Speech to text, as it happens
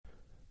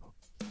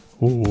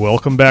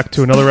Welcome back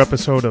to another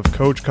episode of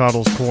Coach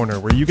Cottle's Corner,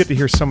 where you get to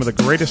hear some of the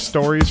greatest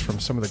stories from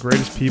some of the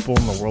greatest people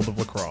in the world of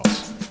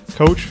lacrosse.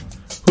 Coach,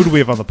 who do we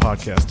have on the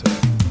podcast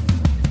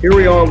today? Here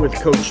we are with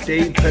Coach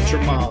Dave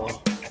Pietramala,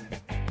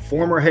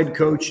 former head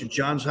coach at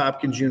Johns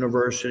Hopkins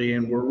University,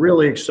 and we're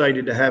really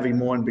excited to have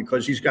him on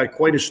because he's got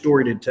quite a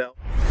story to tell.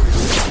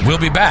 We'll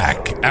be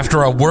back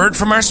after a word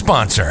from our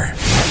sponsor.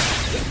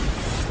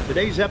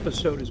 Today's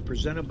episode is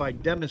presented by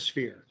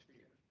Demisphere.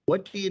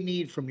 What do you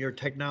need from your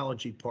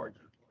technology partner?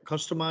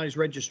 Customized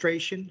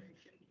registration,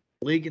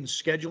 league and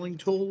scheduling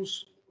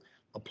tools,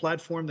 a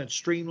platform that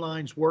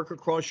streamlines work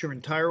across your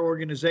entire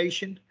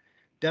organization.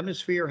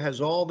 Demisphere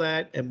has all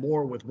that and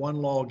more with one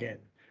login.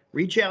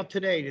 Reach out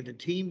today to the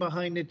team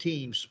behind the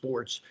team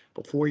sports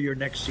before your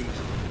next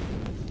season.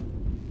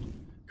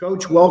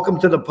 Coach, welcome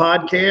to the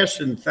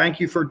podcast, and thank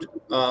you for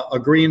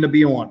agreeing to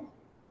be on.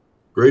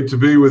 Great to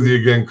be with you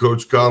again,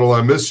 Coach Cottle.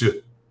 I miss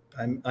you.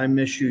 I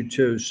miss you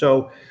too.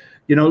 So,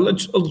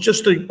 let's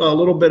just a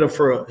little bit of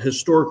a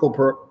historical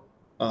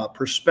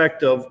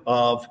perspective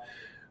of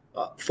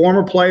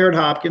former player at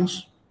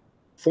Hopkins,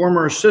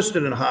 former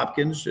assistant at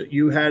Hopkins.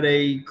 You had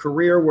a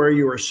career where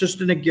you were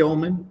assistant at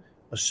Gilman,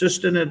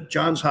 assistant at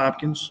Johns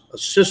Hopkins,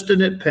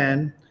 assistant at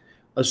Penn,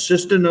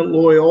 assistant at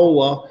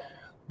Loyola,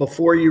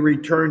 before you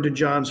returned to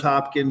Johns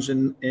Hopkins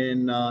in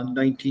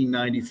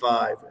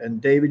 1995. And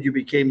David, you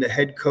became the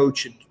head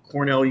coach at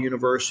Cornell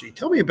University.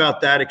 Tell me about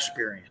that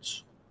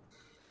experience.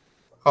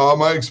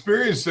 My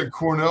experience at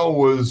Cornell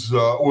was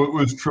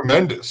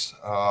tremendous.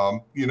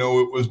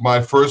 It was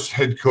my first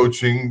head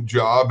coaching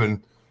job,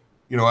 and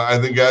I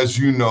think, as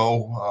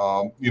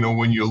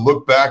when you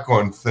look back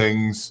on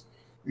things,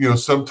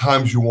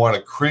 sometimes you want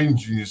to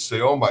cringe and you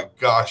say, "Oh my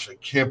gosh, I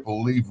can't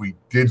believe we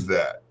did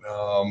that."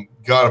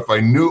 God, if I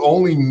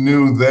only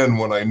knew then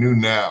what I knew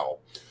now.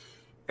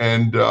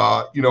 And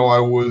I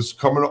was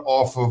coming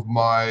off of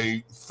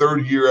my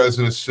third year as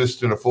an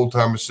assistant, a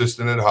full-time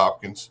assistant at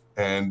Hopkins,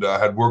 and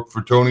had worked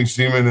for Tony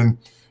Seaman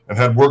and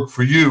had worked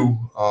for you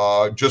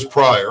just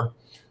prior,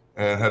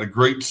 and had a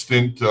great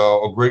stint,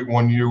 a great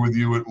 1 year with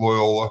you at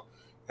Loyola,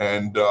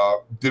 and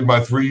did my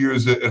 3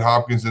 years at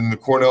Hopkins, and the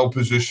Cornell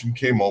position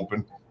came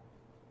open.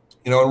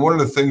 And one of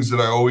the things that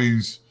I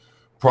always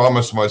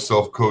promised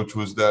myself, Coach,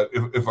 was that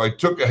if I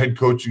took a head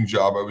coaching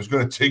job, I was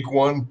going to take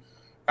one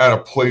at a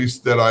place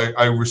that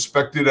I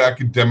respected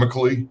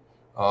academically,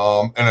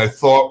 and I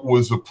thought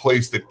was a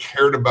place that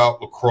cared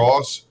about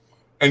lacrosse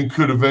and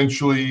could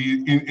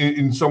eventually,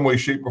 in some way,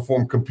 shape, or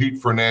form,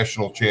 compete for a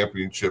national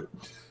championship.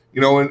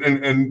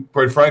 And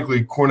quite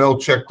frankly, Cornell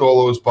checked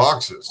all those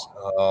boxes.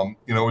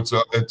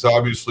 It's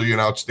obviously an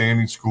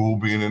outstanding school,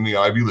 being in the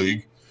Ivy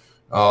League.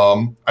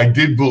 I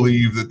did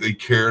believe that they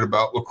cared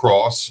about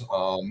lacrosse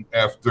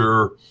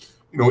after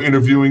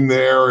interviewing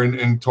there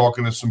and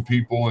talking to some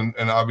people,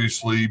 and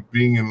obviously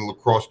being in the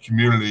lacrosse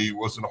community, it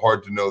wasn't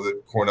hard to know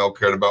that Cornell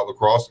cared about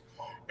lacrosse.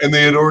 And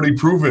they had already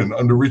proven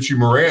under Richie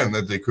Moran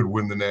that they could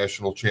win the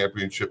national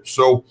championship.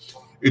 So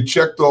it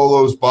checked all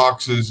those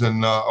boxes,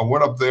 and I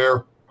went up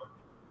there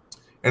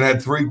and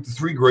had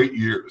three great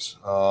years.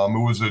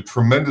 It was a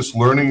tremendous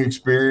learning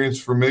experience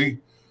for me.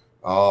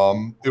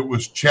 It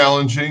was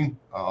challenging.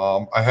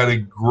 I had a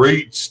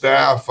great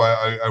staff.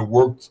 I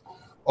worked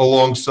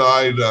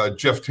alongside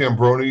Jeff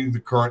Tambroni, the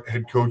current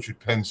head coach at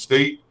Penn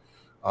State,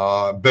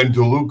 Ben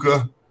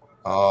DeLuca,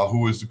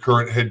 who is the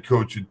current head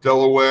coach at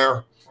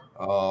Delaware.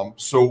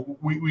 So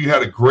we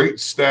had a great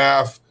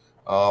staff.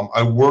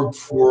 I worked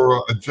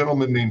for a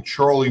gentleman named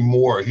Charlie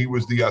Moore. He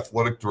was the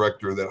athletic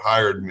director that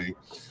hired me.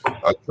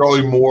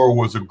 Charlie Moore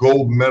was a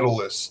gold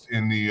medalist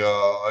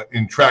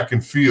in track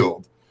and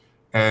field,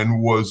 and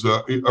was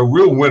a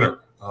real winner.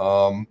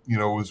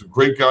 Was a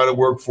great guy to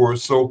work for.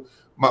 So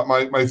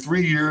my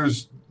 3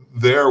 years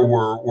there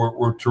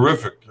were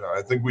terrific.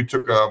 I think we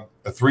took a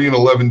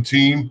 3-11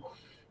 team,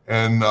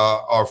 and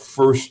our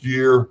first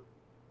year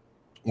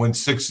went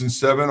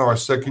 6-7. Our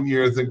second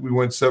year, I think we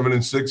went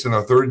 7-6, and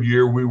our third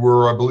year we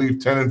were, I believe,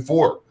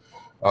 10-4,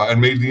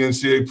 and made the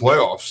NCAA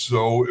playoffs.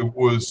 So it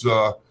was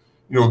a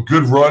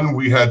good run.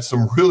 We had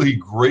some really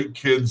great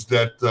kids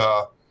that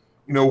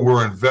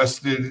were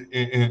invested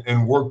in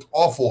and worked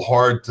awful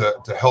hard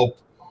to help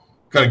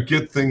kind of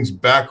get things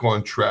back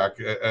on track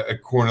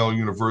at Cornell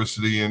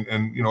University. And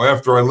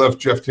after I left,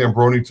 Jeff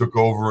Tambroni took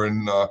over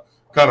and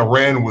kind of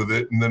ran with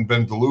it, and then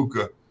Ben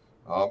DeLuca.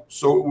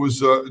 So it was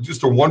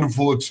just a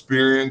wonderful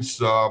experience.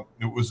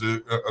 It was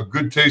a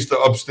good taste of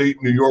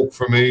upstate New York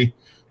for me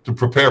to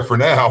prepare for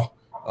now,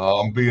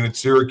 being at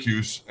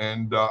Syracuse.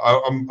 And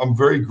I'm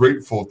very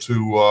grateful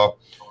to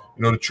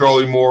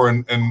Charlie Moore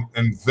and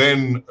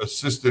then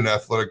assistant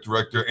athletic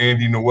director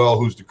Andy Noel,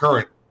 who's the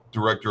current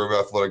director of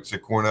athletics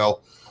at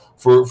Cornell,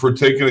 for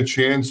taking a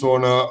chance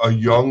on a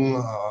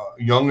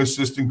young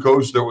assistant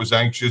coach that was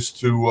anxious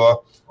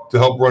to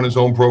help run his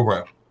own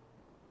program.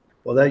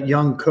 Well, that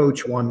young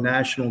coach won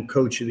National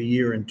Coach of the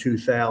Year in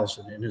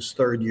 2000 in his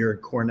third year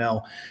at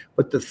Cornell.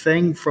 But the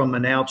thing from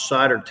an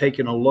outsider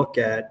taking a look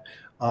at,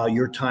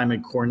 your time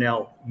at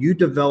Cornell, you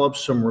developed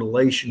some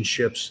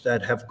relationships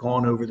that have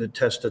gone over the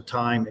test of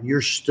time, and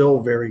you're still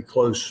very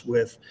close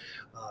with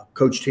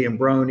Coach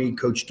Tambroni,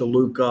 Coach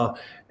DeLuca,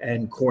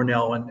 and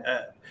Cornell. And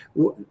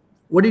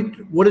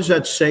what does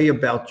that say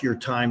about your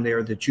time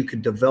there, that you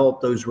could develop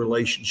those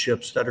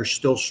relationships that are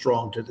still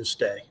strong to this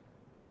day?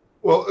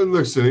 Well,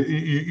 listen,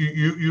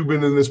 you've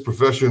been in this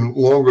profession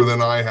longer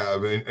than I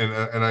have,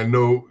 and I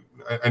know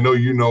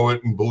you know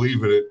it and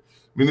believe in it.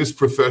 I mean, this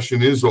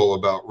profession is all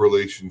about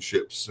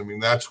relationships. I mean,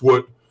 that's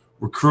what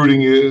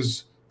recruiting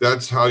is.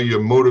 That's how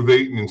you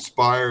motivate and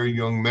inspire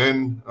young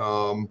men.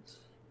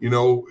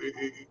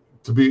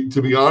 To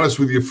be honest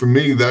with you, for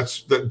me,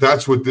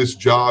 that's what this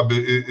job,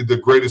 the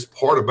greatest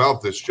part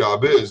about this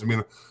job is. I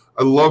mean,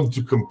 I love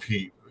to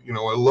compete.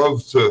 I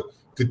love to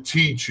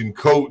teach and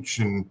coach,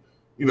 and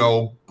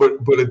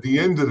but at the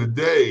end of the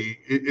day,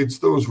 it's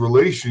those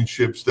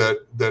relationships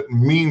that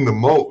mean the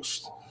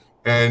most.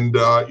 And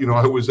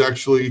I was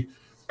actually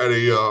at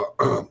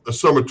a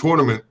summer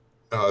tournament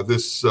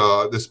this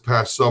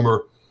past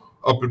summer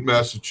up in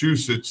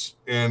Massachusetts,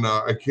 and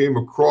I came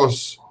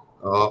across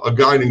a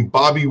guy named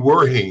Bobby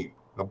Werhane.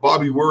 Now,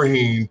 Bobby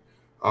Werhane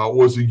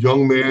was a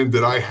young man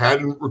that I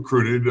hadn't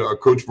recruited.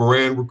 Coach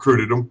Moran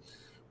recruited him,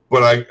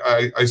 but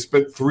I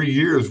spent 3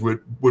 years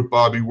with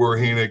Bobby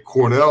Werhane at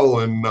Cornell,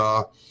 and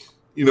I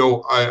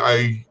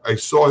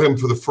saw him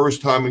for the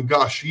first time in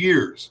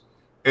years,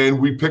 and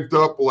we picked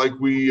up like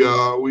we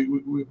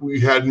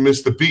hadn't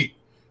missed a beat,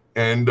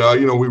 and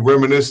we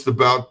reminisced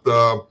about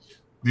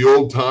the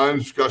old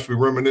times. Gosh, we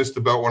reminisced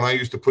about when I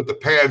used to put the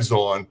pads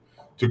on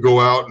to go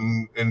out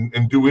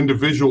and do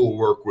individual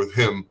work with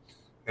him.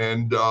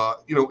 And,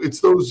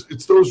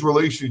 it's those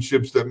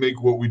relationships that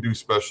make what we do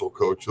special,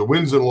 Coach. The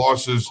wins and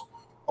losses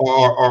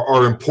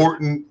are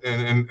important,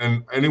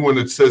 and anyone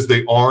that says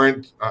they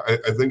aren't, I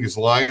think is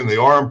lying. They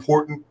are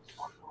important,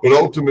 but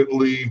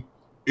ultimately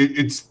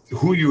it's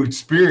who you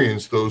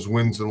experience those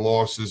wins and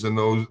losses and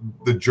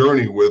the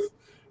journey with.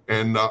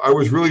 And I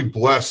was really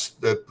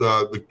blessed that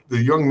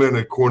the young men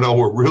at Cornell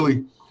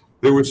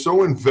they were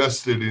so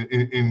invested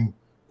in,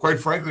 quite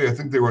frankly, I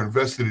think they were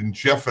invested in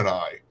Jeff and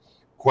I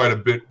quite a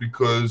bit,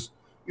 because,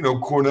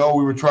 Cornell,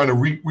 we were trying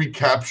to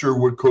recapture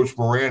what Coach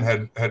Moran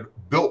had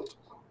built.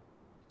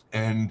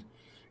 And,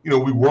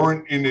 we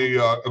weren't in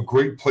a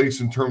great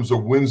place in terms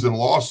of wins and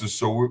losses.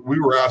 So we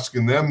were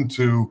asking them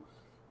to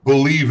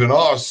believe in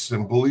us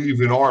and believe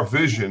in our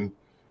vision.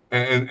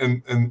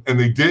 And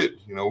they did.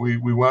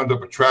 We wound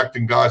up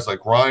attracting guys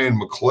like Ryan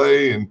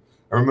McClay. And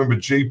I remember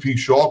J.P.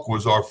 Schalk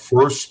was our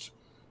first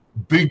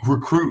big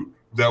recruit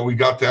that we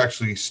got to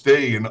actually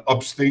stay in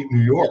upstate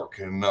New York.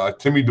 And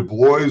Timmy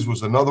DuBois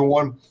was another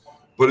one.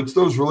 But it's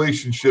those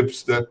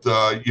relationships that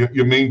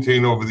you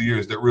maintain over the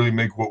years that really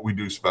make what we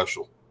do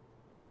special.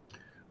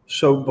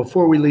 So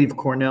before we leave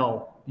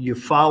Cornell, you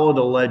followed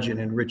a legend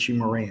in Richie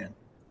Moran.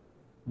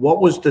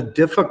 What was the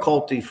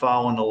difficulty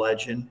following a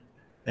legend,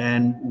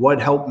 and what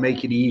helped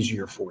make it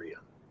easier for you?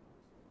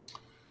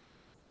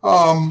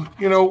 When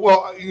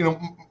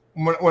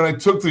I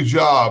took the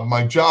job,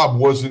 my job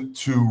wasn't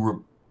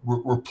to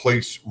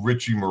replace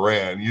Richie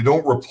Moran. You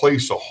don't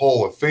replace a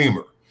Hall of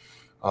Famer.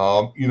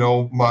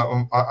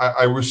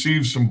 I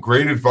received some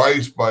great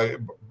advice by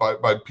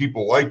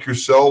people like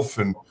yourself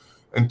and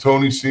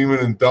Tony Seaman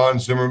and Don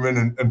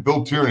Zimmerman and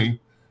Bill Tierney,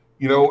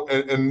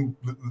 and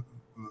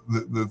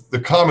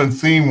the common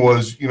theme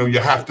was, you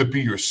have to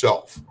be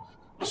yourself.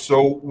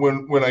 So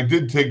when I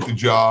did take the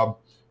job,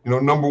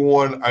 number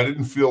one, I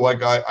didn't feel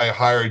like I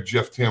hired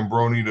Jeff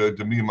Tambroni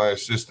to be my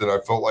assistant. I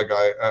felt like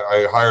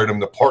I hired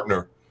him to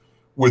partner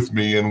with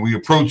me, and we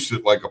approached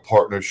it like a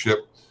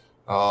partnership.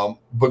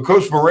 But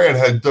Coach Moran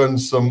had done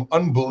some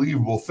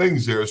unbelievable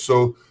things there.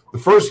 So the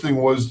first thing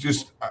was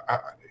just,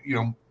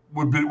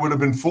 would have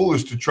been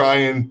foolish to try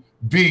and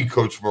be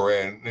Coach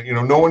Moran.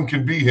 No one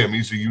can be him.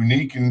 He's a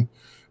unique and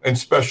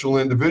special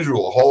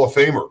individual, a Hall of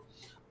Famer.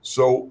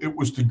 So it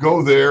was to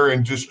go there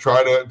and just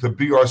try to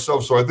be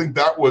ourselves. So I think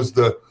that was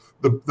the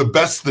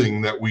best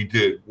thing that we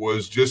did,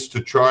 was just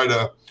to try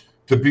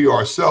to be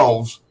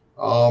ourselves.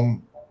 I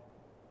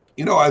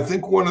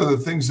think one of the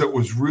things that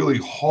was really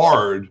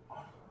hard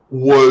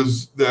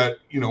was that,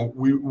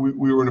 we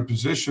were in a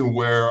position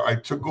where I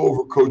took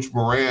over Coach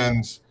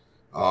Moran's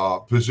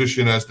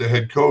position as the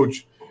head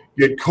coach,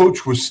 yet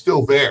Coach was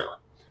still there.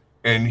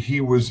 And he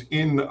was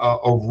in a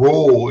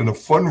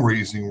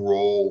fundraising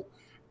role,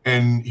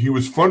 and he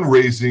was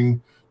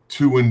fundraising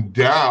to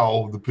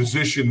endow the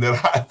position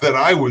that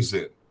I was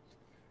in.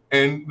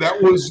 And that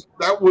was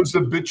a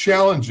bit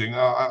challenging.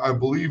 I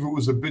believe it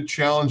was a bit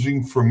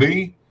challenging for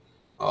me,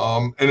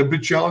 and a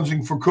bit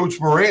challenging for Coach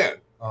Moran.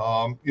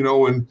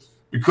 And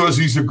because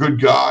he's a good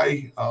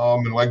guy,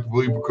 and I like to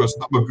believe because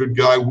I'm a good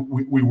guy,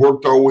 we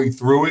worked our way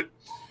through it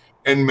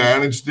and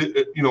managed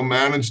it. And,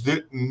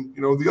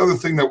 the other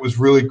thing that was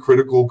really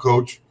critical,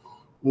 Coach,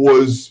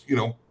 was,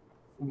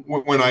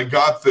 when I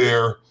got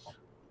there,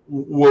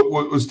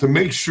 what was to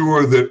make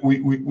sure that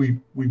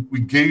we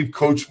gave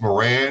Coach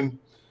Moran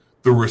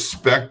the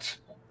respect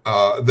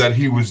that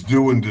he was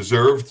due and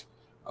deserved.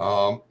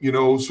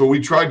 So we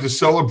tried to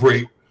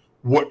celebrate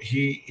what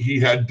he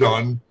had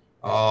done.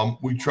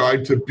 We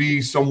tried to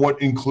be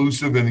somewhat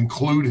inclusive and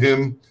include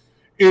him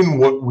in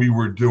what we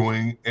were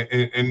doing,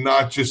 and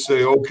not just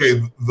say,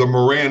 okay, the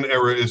Moran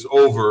era is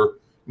over,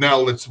 now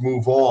let's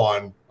move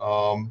on.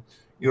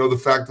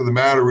 The fact of the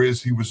matter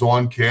is he was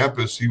on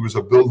campus, he was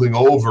a building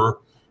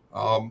over.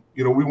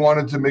 We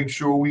wanted to make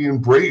sure we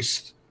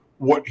embraced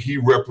what he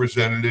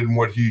represented and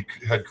what he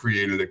had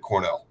created at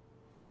Cornell.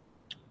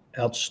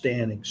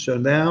 Outstanding. So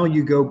now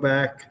you go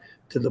back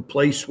to the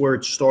place where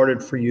it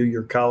started for you,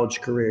 your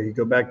college career. You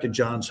go back to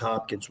Johns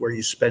Hopkins, where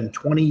you spend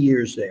 20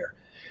 years there.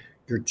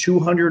 You're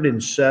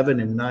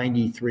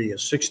 207-93, a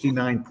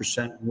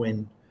 69%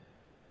 win.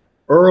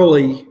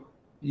 Early,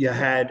 you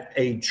had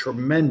a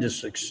tremendous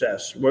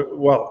success.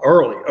 Well,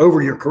 early,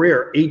 over your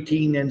career,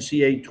 18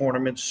 NCAA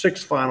tournaments,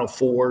 6 Final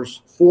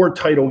Fours, 4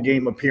 title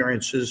game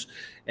appearances,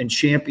 and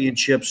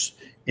championships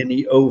in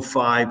the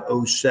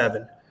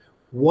 05-07.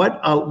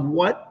 What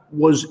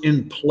was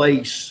in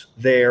place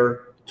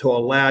there to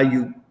allow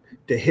you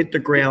to hit the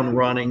ground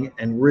running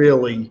and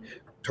really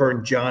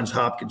turn Johns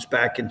Hopkins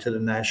back into the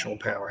national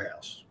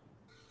powerhouse?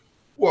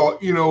 Well,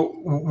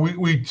 when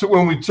we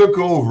took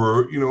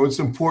over, it's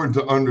important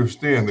to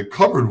understand the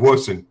cupboard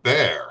wasn't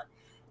there.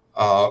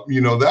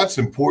 That's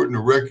important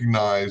to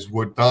recognize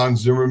what Don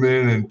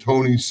Zimmerman and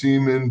Tony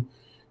Seaman,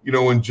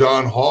 and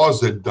John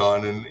Hawes had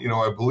done. And,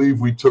 I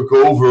believe we took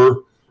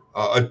over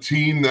a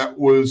team that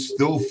was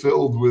still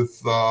filled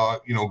with,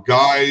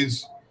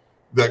 guys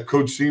that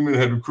Coach Seaman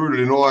had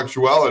recruited. In all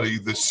actuality,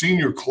 the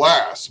senior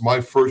class,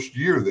 my first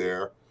year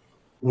there,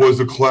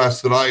 was a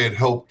class that I had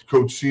helped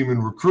Coach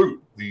Seaman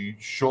recruit. The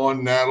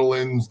Sean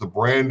Nadalins, the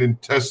Brandon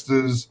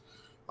Testas,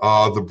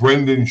 the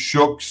Brendan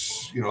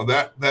Shooks,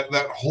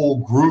 that whole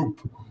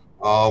group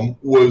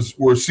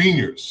were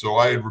seniors. So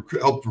I had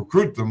helped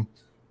recruit them,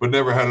 but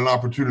never had an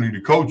opportunity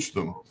to coach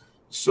them.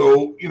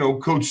 So,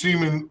 Coach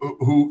Seaman,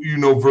 who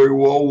very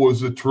well,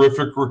 was a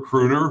terrific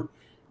recruiter,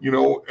 and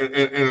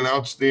an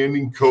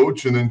outstanding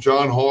coach. And then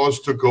John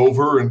Hawes took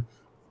over. And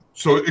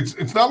so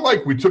it's not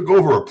like we took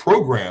over a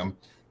program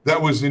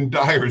that was in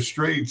dire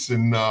straits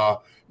and,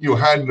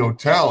 had no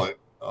talent.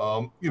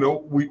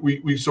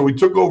 We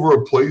took over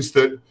a place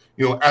that,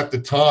 at the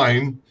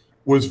time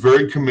was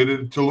very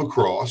committed to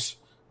lacrosse,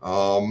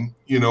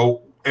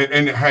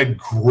 and had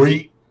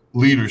great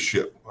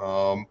leadership.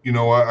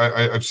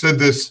 I've said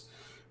this,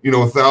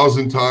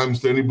 1,000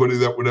 times to anybody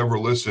that would ever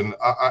listen.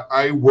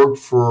 I worked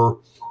for,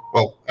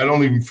 I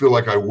don't even feel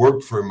like I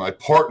worked for him. I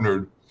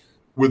partnered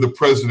with the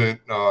president,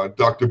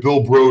 Dr.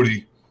 Bill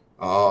Brody,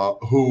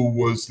 who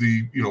was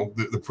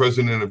the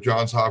president of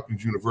Johns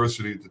Hopkins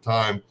University at the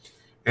time.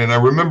 And I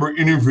remember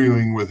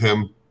interviewing with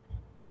him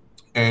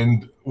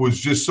and was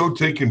just so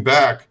taken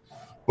back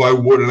by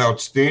what an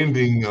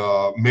outstanding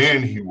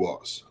man he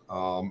was.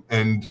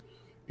 When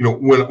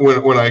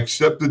I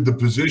accepted the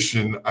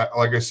position,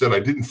 like I said, I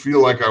didn't feel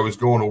like I was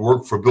going to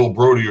work for Bill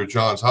Brody or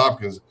Johns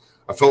Hopkins.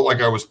 I felt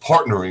like I was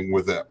partnering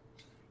with them.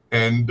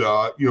 And,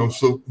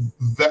 so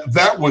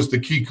that was the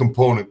key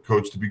component,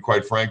 Coach, to be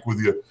quite frank with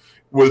you,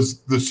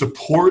 was the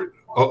support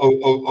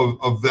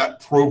of that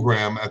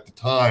program at the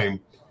time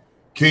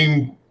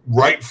came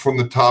right from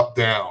the top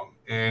down.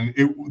 And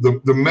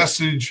the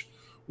message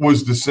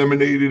was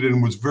disseminated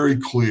and was very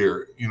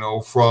clear,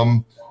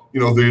 from,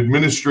 the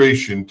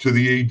administration to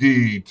the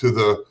AD, to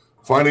the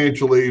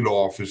financial aid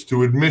office,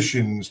 to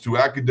admissions, to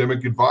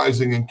academic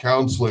advising and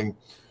counseling.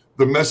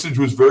 The message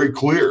was very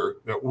clear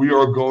that we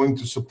are going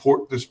to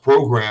support this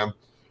program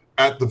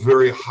at the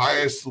very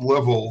highest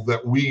level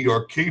that we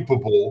are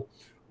capable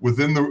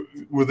within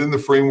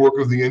the framework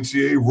of the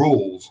NCAA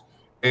rules.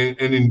 And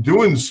in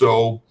doing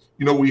so,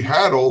 we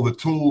had all the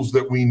tools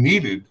that we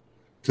needed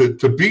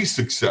to be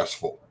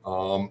successful.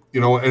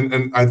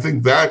 And I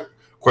think that,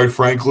 quite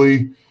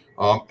frankly,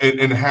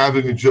 and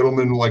having a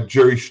gentleman like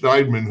Jerry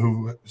Schneidman,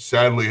 who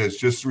sadly has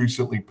just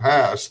recently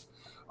passed,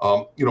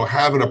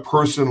 having a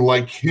person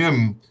like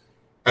him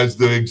as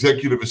the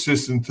executive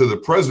assistant to the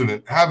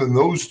president, having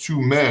those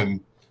two men,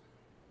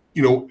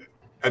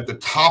 at the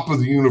top of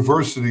the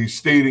university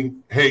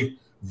stating, hey,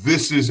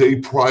 this is a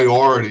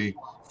priority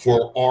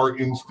for our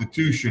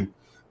institution,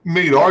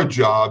 made our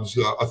jobs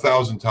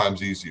 1,000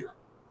 times easier.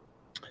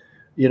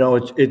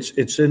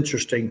 It's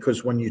interesting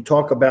because when you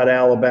talk about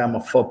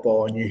Alabama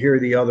football and you hear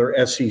the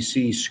other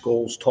SEC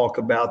schools talk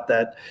about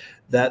that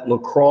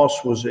lacrosse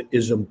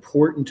is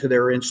important to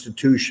their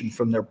institution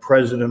from their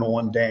president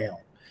on down.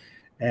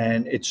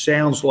 And it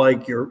sounds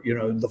like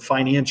the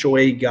financial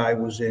aid guy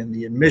was in,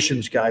 the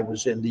admissions guy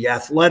was in, the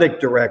athletic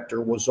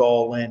director was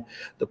all in,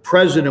 the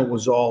president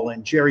was all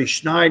in, Jerry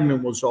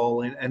Schneidman was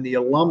all in, and the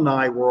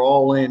alumni were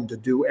all in to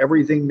do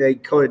everything they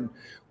could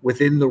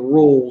within the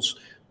rules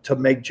to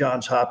make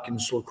Johns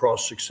Hopkins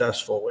lacrosse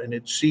successful. And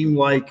it seemed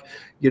like,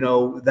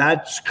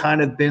 that's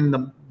kind of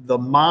been the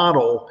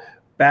model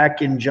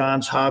back in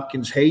Johns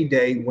Hopkins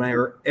heyday,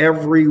 where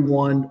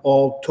everyone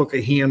all took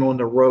a hand on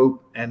the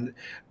rope and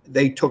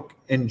they took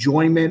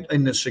enjoyment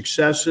in the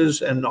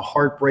successes and the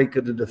heartbreak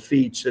of the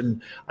defeats.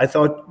 And I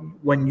thought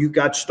when you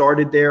got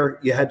started there,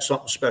 you had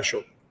something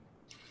special.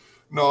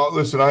 No,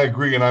 listen, I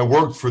agree. And I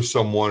worked for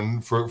someone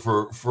for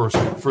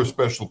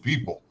special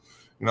people.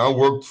 I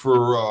worked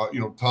for,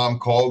 Tom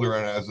Calder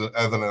and as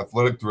an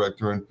athletic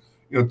director. And,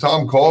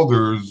 Tom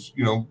Calder's,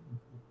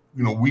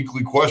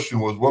 weekly question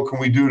was, what can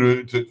we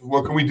do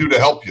to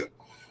help you?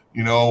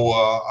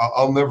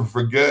 I'll never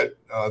forget,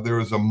 there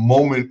was a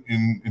moment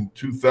in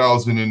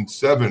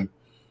 2007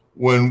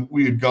 when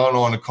we had gone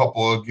on a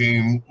couple of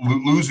game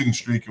losing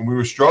streak and we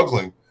were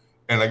struggling.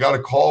 And I got a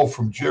call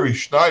from Jerry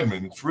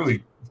Schneidman. It's really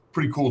a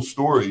pretty cool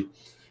story.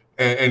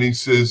 And he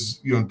says,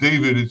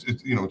 David,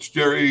 it's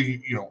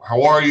Jerry,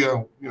 how are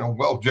you?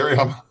 Well, Jerry,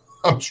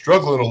 I'm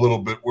struggling a little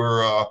bit.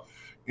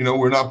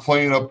 We're not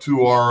playing up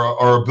to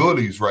our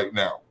abilities right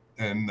now.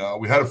 And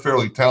we had a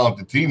fairly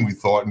talented team, we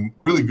thought, and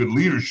really good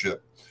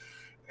leadership.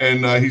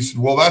 And he said,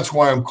 well, that's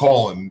why I'm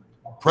calling.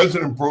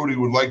 President Brodie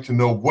would like to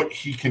know what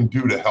he can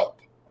do to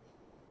help.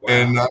 Wow.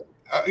 And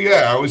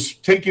I was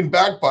taken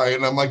back by it.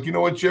 And I'm like, you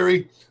know what,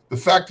 Jerry, the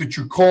fact that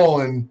you're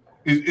calling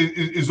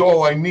is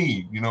all I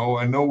need.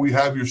 I know we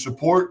have your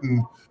support,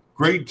 and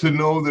great to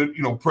know that,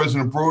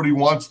 President Brodie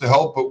wants to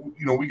help, but,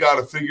 we got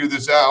to figure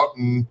this out.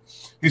 And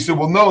he said,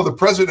 well, no, the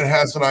president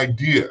has an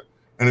idea.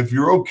 And if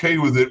you're okay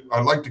with it,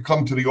 I'd like to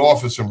come to the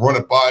office and run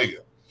it by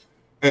you.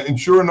 And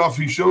sure enough,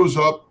 he shows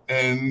up,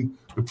 and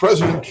the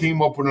president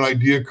came up with an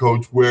idea,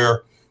 Coach,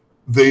 where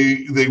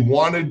they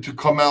wanted to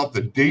come out the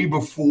day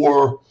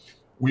before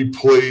we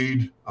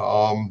played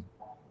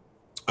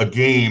a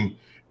game,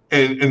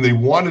 and they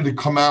wanted to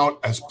come out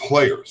as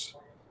players.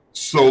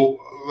 So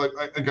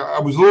I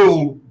was a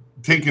little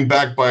taken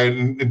back by it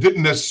and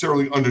didn't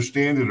necessarily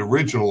understand it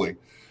originally.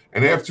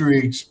 And after he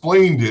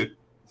explained it,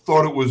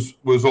 thought it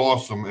was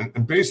awesome.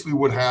 And basically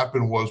what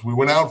happened was we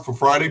went out for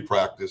Friday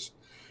practice,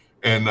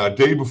 and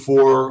day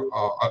before,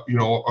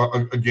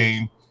 a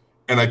game,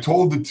 and I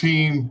told the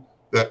team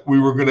that we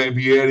were going to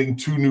be adding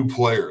 2 new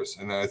players.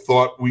 And I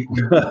thought we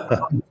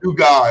 2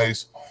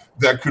 guys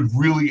that could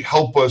really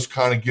help us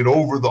kind of get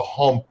over the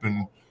hump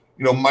and,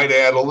 might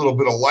add a little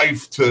bit of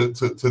life to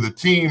the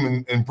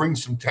team and bring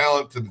some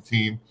talent to the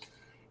team.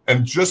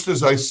 And just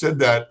as I said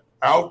that,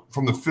 out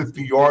from the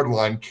 50-yard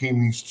line came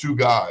these 2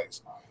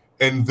 guys.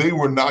 And they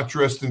were not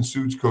dressed in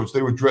suits, Coach.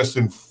 They were dressed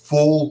in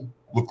full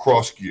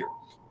lacrosse gear.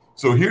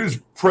 So here's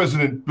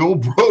President Bill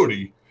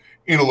Brodie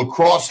in a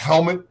lacrosse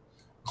helmet,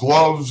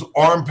 gloves,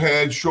 arm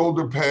pads,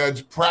 shoulder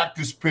pads,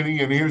 practice pinning,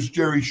 and here's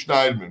Jerry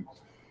Schneidman.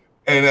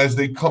 And as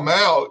they come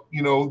out,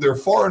 they're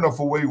far enough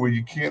away where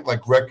you can't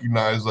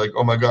recognize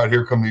oh my God,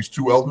 here come these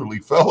 2 elderly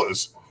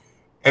fellas.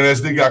 And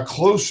as they got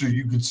closer,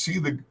 you could see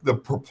the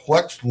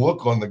perplexed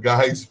look on the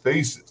guys'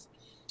 faces.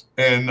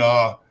 And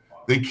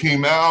they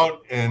came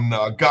out and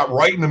got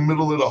right in the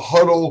middle of the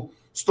huddle,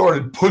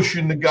 started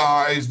pushing the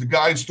guys. The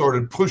guys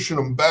started pushing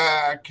them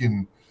back,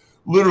 and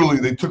literally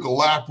they took a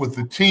lap with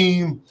the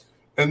team.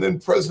 And then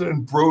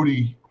President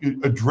Brodie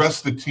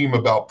addressed the team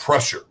about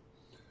pressure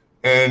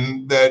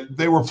and that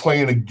they were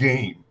playing a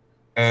game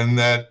and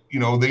that,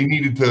 they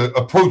needed to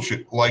approach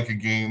it like a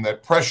game,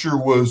 that pressure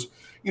was,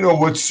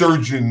 what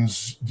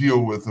surgeons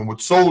deal with and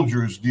what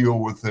soldiers deal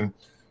with. And,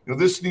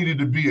 this needed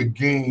to be a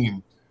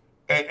game.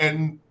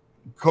 And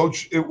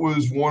Coach, it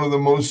was one of the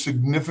most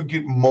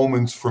significant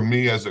moments for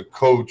me as a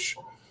coach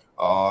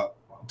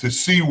to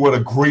see what a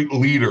great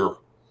leader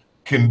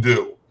can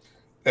do.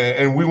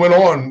 And we went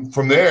on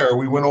from there.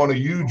 We went on a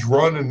huge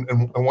run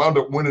and wound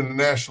up winning the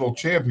national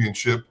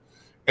championship.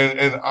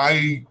 And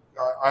I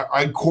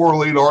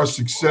correlate our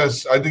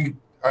success. I think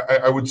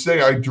I would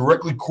say I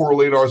directly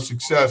correlate our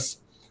success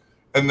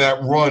and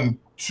that run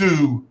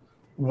to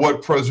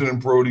what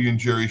President Brodie and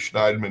Jerry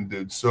Schneidman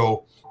did.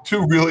 So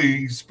 2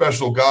 really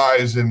special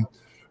guys. And,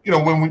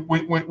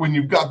 when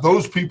you've got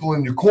those people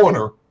in your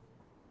corner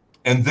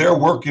and they're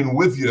working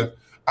with you,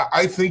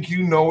 I think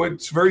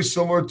it's very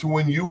similar to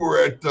when you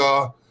were at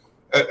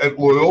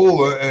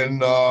Loyola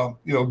and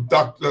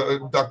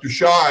Dr.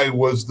 Shai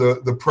was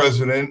the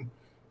president,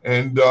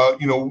 and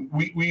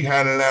we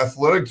had an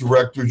athletic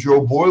director,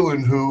 Joe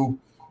Boylan, who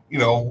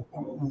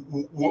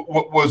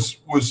was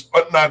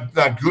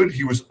not good.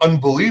 He was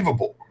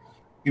unbelievable,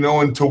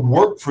 and to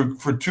work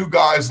for 2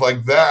 guys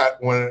like that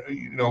when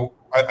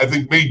I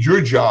think made your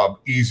job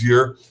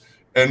easier,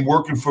 and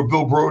working for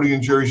Bill Brodie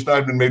and Jerry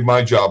Schneidman made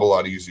my job a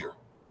lot easier.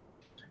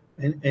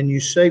 And you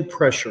say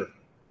pressure.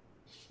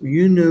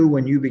 You knew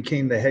when you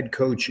became the head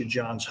coach at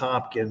Johns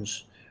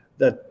Hopkins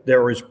that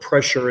there was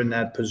pressure in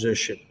that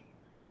position.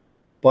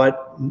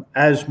 But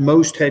as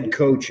most head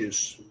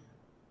coaches,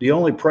 the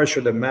only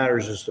pressure that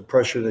matters is the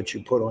pressure that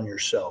you put on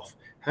yourself.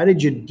 How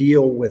did you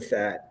deal with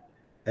that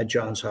at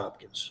Johns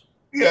Hopkins?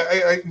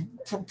 Yeah,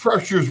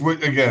 pressures,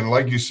 again,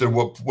 like you said,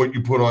 what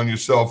you put on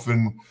yourself.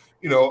 And,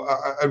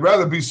 I'd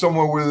rather be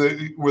somewhere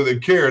where they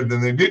cared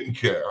than they didn't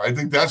care. I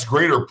think that's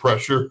greater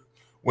pressure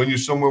when you're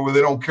somewhere where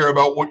they don't care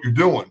about what you're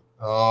doing.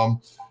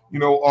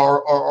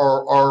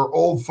 our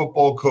old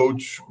football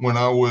coach when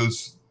I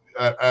was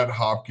at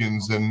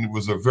Hopkins, and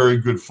was a very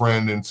good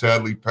friend and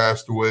sadly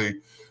passed away,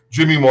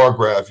 Jimmy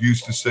Margraf,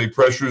 used to say,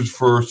 "Pressures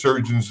for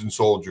surgeons and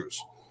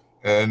soldiers."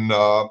 And,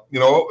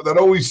 that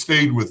always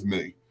stayed with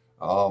me.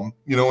 And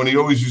he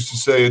always used to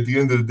say, at the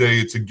end of the day,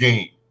 it's a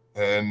game.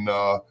 And,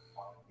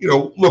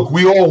 look,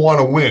 we all want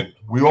to win.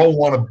 We all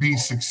want to be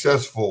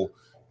successful.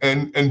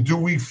 And do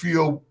we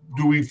feel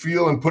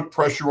and put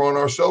pressure on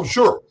ourselves?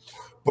 Sure.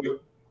 But,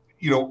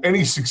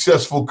 any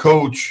successful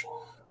coach,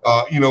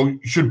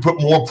 should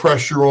put more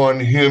pressure on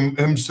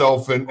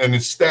himself and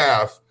his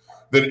staff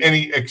than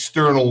any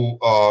external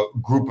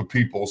group of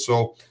people.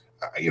 So,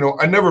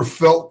 I never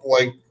felt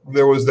like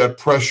there was that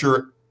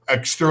pressure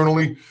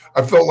externally.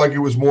 I felt like it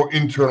was more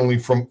internally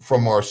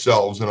from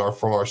ourselves and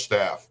from our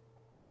staff.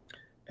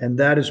 And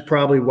that is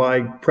probably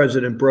why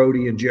President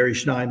Brody and Jerry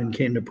Schneidman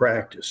came to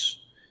practice,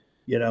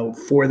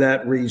 for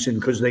that reason,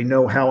 because they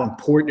know how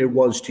important it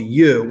was to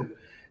you.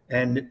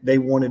 And they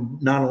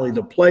wanted not only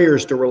the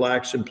players to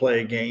relax and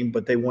play a game,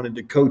 but they wanted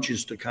the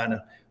coaches to kind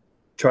of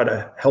try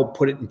to help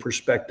put it in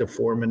perspective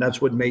for them. And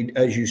that's what made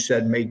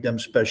them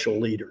special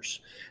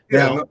leaders.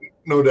 Yeah, Now,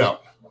 no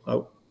doubt.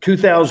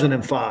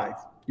 2005,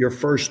 your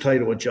first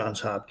title at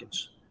Johns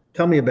Hopkins.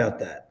 Tell me about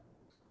that.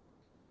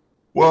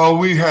 Well,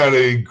 we had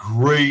a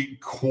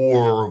great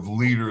core of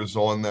leaders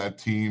on that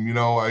team.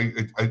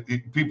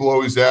 People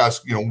always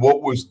ask,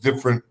 what was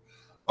different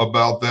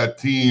about that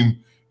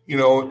team?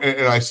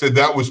 And I said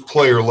that was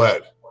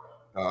player-led.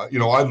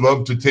 I'd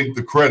love to take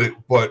the credit,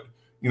 but,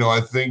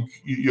 I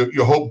think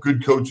you hope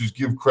good coaches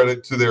give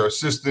credit to their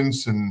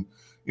assistants and,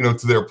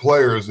 to their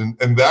players.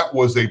 And that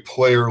was a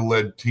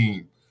player-led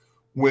team.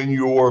 When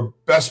your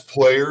best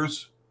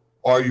players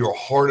are your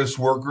hardest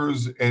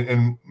workers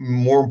and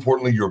more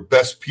importantly, your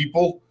best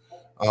people,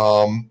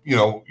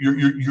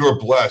 you're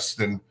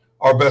blessed. And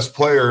our best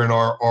player and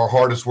our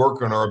hardest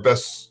worker and our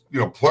best,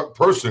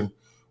 person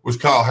was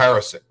Kyle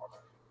Harrison.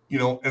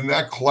 And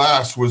that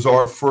class was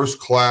our first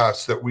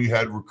class that we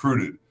had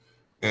recruited.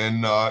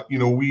 And,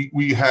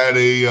 we had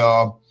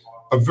a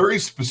very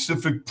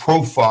specific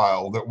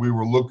profile that we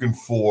were looking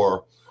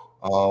for,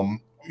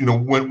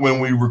 when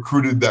we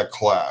recruited that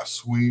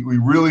class. We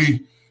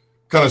really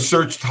kind of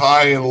searched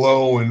high and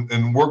low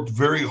and worked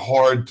very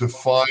hard to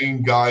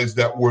find guys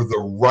that were the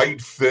right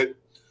fit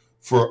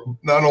for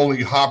not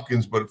only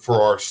Hopkins, but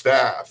for our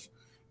staff.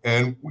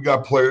 And we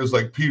got players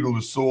like Peter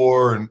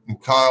Lesor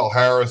and Kyle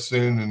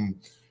Harrison and,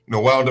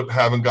 wound up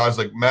having guys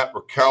like Matt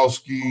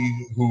Rakowski,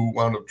 who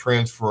wound up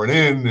transferring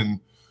in, and,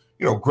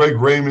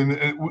 Greg Raymond.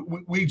 And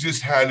we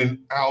just had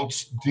an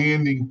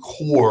outstanding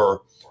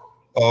core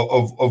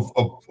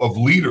of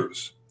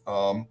leaders,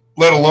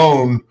 let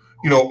alone,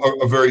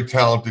 a very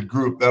talented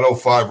group. That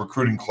 05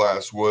 recruiting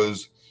class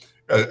was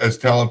as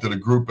talented a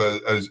group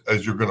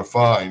as you're going to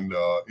find.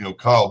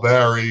 Kyle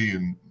Barry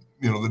and,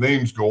 the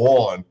names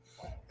go on.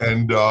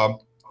 And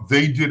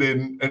they did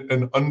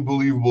an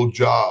unbelievable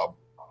job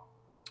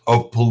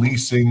of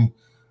policing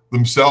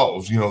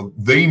themselves.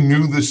 They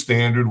knew the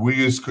standard.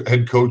 We as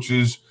head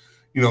coaches,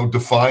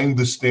 defined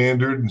the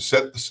standard and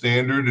set the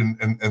standard,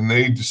 and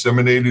they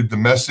disseminated the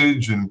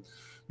message and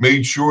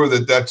made sure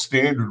that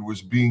standard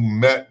was being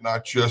met,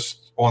 not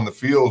just on the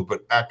field,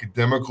 but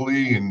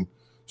academically and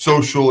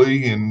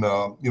socially. And,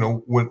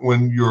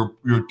 when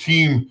your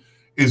team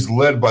is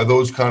led by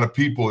those kind of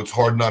people, it's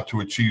hard not to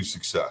achieve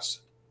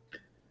success.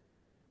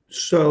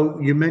 So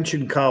you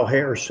mentioned Kyle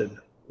Harrison.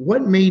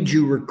 What made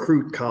you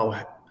recruit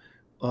Kyle?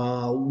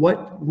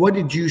 What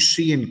did you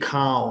see in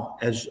Kyle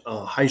as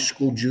a high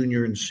school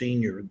junior and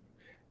senior?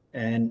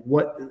 And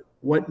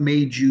what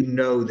made you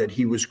know that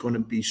he was going to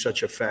be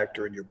such a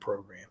factor in your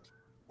program?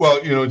 Well,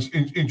 it's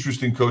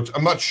interesting, Coach.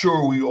 I'm not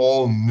sure we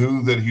all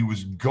knew that he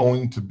was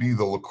going to be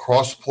the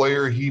lacrosse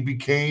player he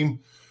became,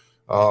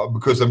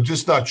 because I'm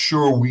just not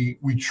sure we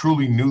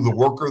truly knew the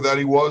worker that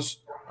he was.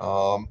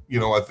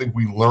 I think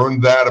we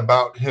learned that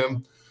about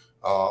him.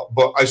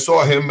 But I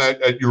saw him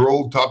at your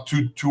old top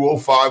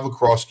 205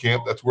 lacrosse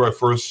camp. That's where I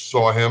first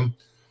saw him.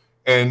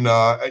 And,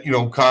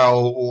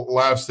 Kyle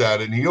laughs at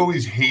it. And he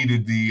always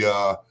hated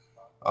the,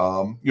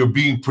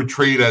 being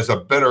portrayed as a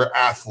better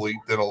athlete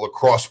than a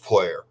lacrosse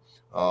player,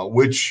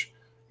 which,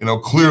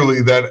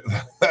 clearly that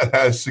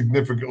has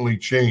significantly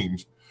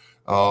changed.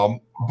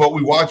 But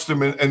we watched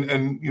him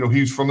and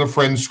he's from the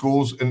Friends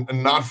schools and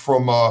not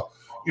from, a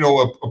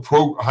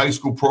high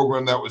school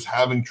program that was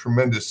having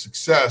tremendous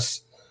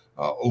success.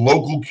 A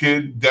local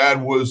kid.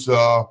 Dad was,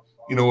 a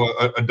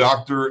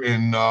doctor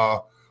and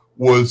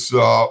was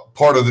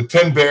part of the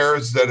 10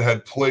 Bears that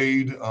had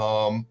played,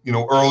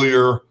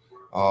 earlier,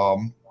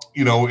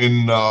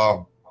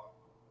 in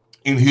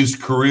his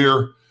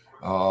career.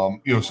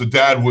 So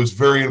Dad was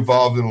very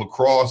involved in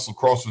lacrosse.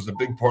 Lacrosse was a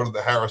big part of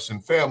the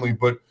Harrison family.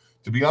 But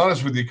to be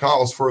honest with you,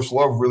 Kyle's first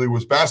love really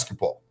was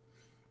basketball.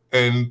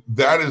 And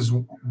that is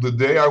the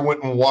day I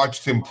went and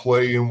watched him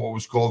play in what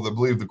was called, I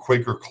believe, the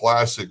Quaker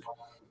Classic,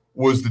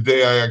 was the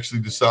day I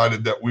actually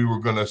decided that we were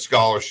going to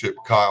scholarship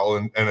Kyle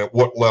and at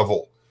what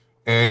level.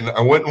 And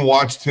I went and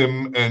watched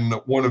him and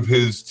one of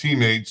his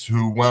teammates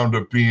who wound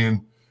up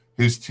being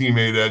his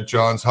teammate at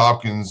Johns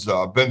Hopkins,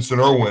 Benson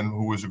Irwin,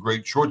 who was a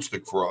great short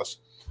stick for us.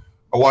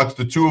 I watched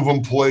the two of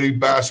them play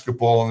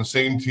basketball on the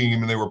same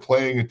team, and they were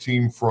playing a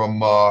team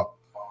from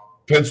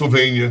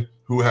Pennsylvania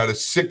who had a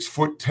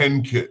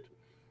 6'10" kid.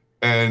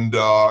 And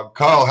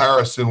Kyle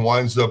Harrison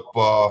winds up,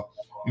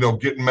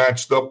 getting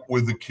matched up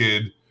with the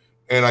kid.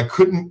 And I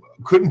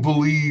couldn't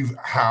believe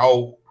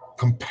how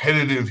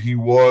competitive he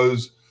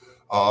was,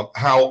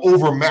 how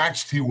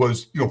overmatched he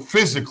was,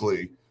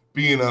 physically,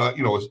 being a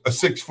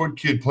 6-foot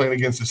kid playing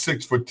against a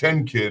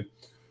 6'10" kid.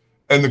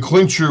 And the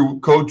clincher,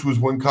 coach, was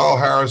when Kyle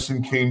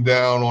Harrison came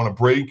down on a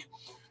break,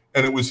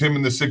 and it was him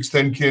and the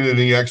 6'10" kid, and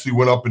he actually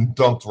went up and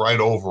dunked right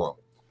over him.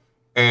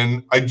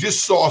 And I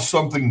just saw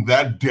something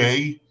that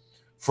day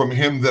from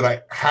him that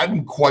I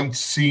hadn't quite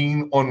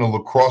seen on the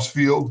lacrosse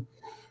field,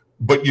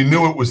 but you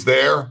knew it was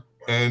there.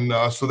 And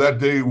so that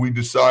day we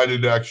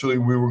decided actually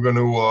we were going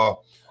to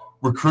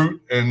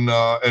recruit and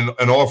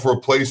offer a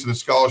place and a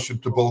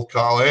scholarship to both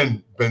Kyle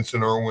and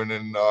Benson Irwin,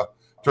 and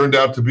turned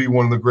out to be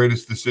one of the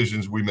greatest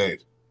decisions we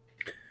made.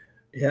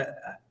 Yeah.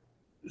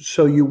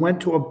 So you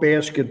went to a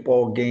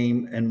basketball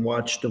game and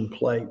watched them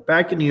play.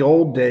 Back in the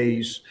old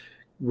days,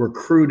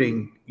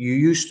 recruiting, you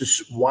used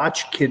to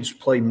watch kids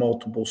play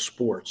multiple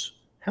sports.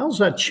 How's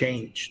that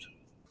changed?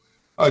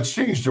 It's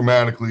changed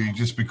dramatically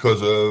just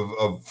because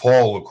of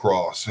fall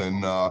lacrosse,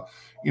 and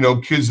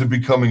kids are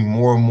becoming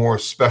more and more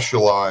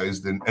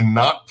specialized and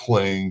not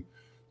playing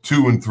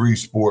 2 and 3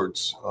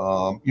 sports.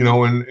 On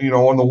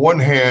the one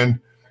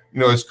hand,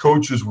 as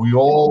coaches, we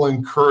all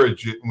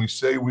encourage it and we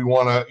say we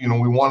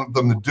want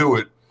them to do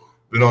it.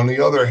 But on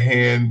the other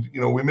hand,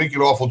 we make it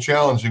awful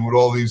challenging with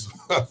all these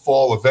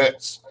fall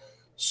events.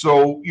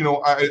 So,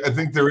 I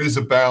think there is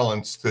a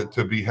balance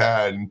to be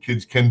had, and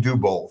kids can do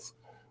both.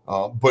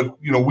 But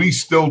we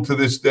still to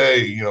this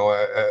day,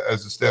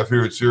 as a staff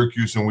here at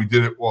Syracuse, and we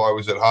did it while I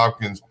was at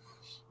Hopkins,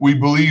 we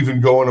believe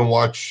in going and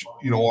watch,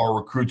 our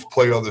recruits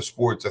play other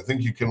sports. I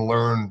think you can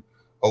learn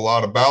a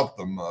lot about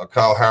them.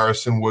 Kyle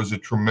Harrison was a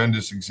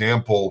tremendous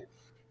example,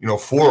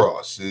 for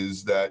us,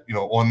 is that,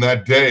 on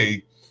that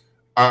day,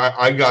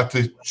 I got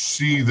to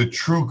see the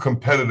true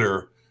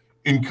competitor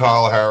in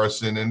Kyle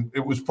Harrison. And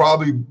it was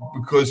probably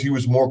because he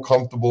was more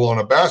comfortable on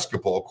a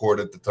basketball court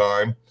at the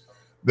time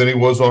than he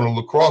was on a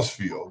lacrosse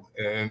field.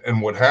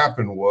 And what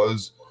happened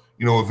was,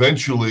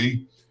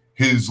 eventually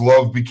his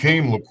love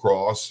became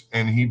lacrosse,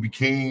 and he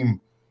became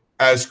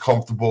as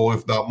comfortable,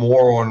 if not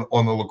more,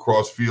 on the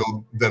lacrosse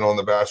field than on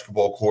the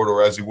basketball court,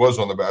 or as he was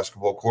on the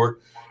basketball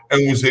court,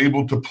 and was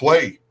able to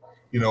play,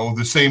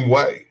 the same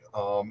way.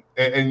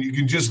 And you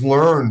can just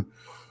learn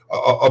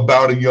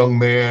about a young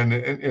man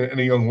and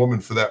a young woman,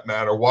 for that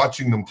matter,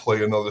 watching them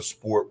play another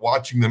sport,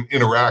 watching them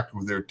interact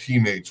with their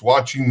teammates,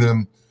 watching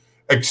them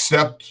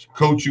accept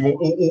coaching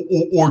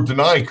or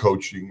deny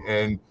coaching,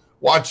 and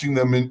watching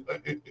them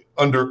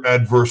under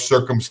adverse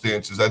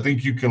circumstances. I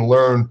think you can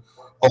learn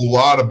a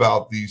lot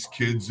about these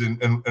kids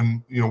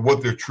and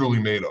what they're truly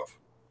made of.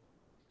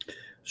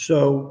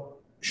 So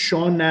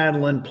Sean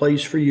Nadlin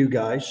plays for you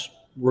guys,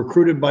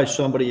 recruited by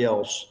somebody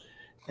else,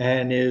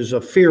 and is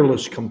a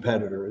fearless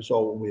competitor, is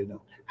all we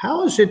know.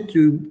 How is it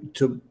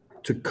to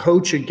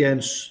coach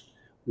against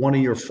one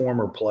of your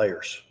former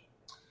players?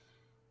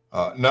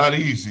 Not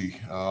easy.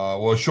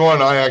 Well, Sean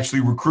and I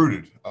actually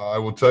recruited. I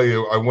will tell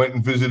you, I went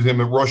and visited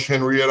him at Rush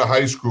Henrietta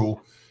High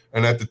School,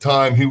 and at the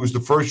time, he was the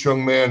first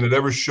young man that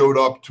ever showed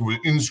up to an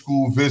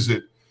in-school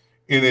visit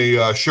in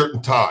a shirt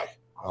and tie.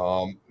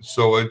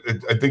 So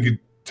I think it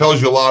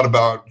tells you a lot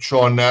about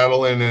Sean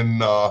Nadlin and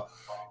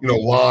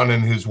Lon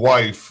and his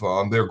wife.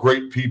 They're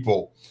great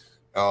people.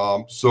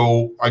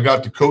 So I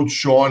got to coach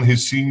Sean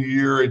his senior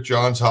year at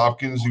Johns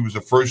Hopkins. He was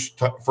a first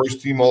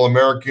team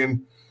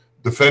All-American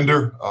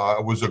defender,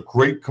 was a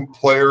great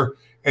player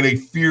and a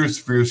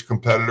fierce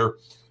competitor.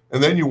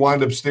 And then you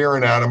wind up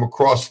staring at him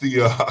across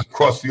the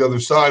other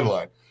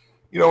sideline.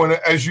 And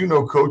as you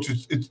know, Coach,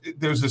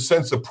 there's a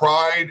sense of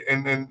pride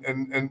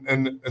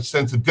and a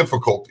sense of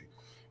difficulty.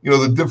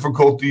 The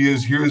difficulty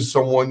is, here's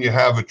someone you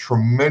have a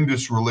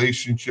tremendous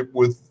relationship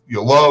with,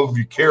 you love,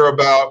 you care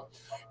about,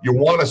 you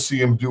want to see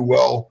him do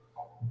well,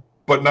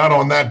 but not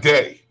on that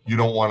day. You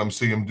don't want to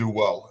see him do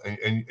well,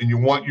 and you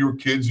want your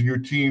kids and your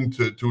team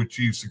to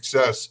achieve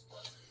success.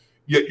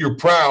 Yet you're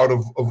proud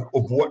of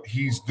what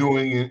he's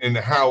doing and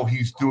how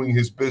he's doing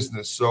his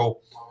business. So,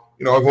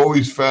 I've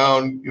always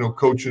found,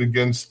 coaching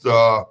against,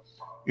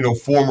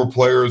 former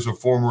players or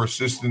former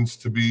assistants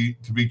to be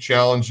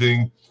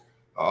challenging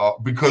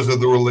because of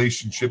the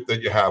relationship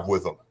that you have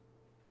with them.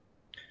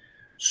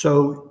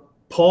 So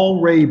Paul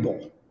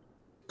Rabel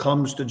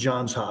comes to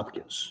Johns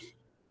Hopkins.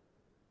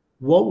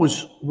 What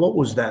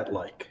was that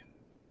like?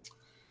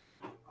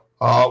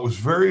 It was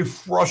very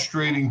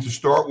frustrating to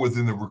start with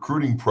in the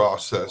recruiting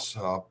process.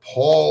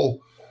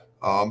 Paul,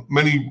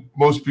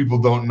 most people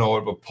don't know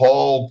it, but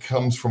Paul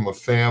comes from a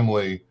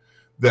family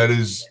that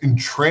is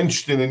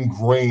entrenched and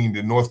ingrained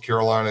in North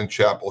Carolina and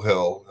Chapel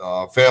Hill.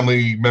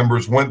 Family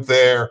members went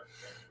there.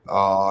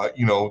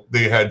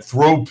 They had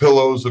throw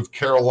pillows of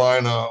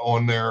Carolina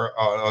on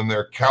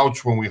their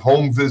couch when we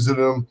home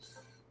visited them.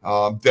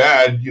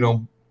 Dad,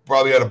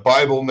 probably had a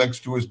Bible next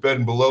to his bed,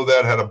 and below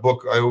that had a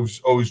book. I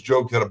always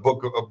joked, had a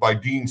book by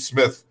Dean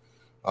Smith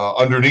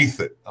underneath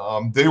it.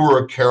 They were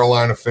a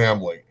Carolina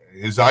family.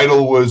 His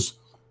idol was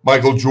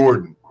Michael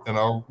Jordan. And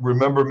I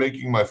remember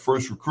making my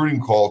first recruiting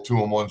call to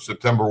him on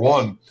September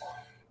 1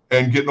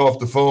 and getting off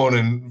the phone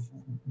and,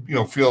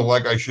 feeling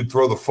like I should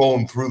throw the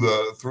phone through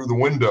the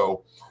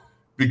window,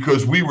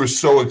 because we were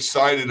so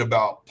excited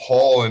about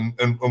Paul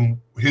and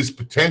his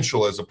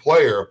potential as a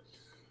player,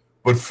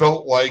 but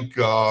felt like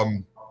there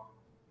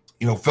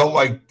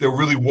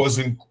really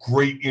wasn't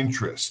great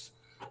interest.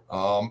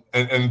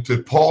 And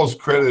to Paul's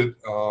credit,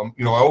 I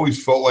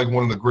always felt like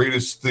one of the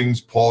greatest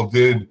things Paul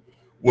did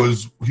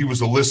was he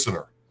was a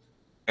listener.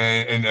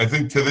 And I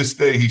think to this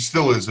day, he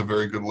still is a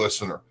very good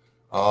listener.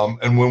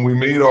 And when we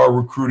made our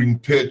recruiting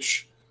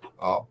pitch,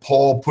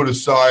 Paul put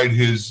aside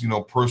his,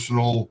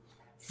 personal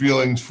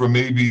feelings for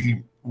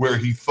maybe where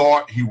he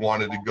thought he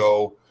wanted to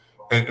go,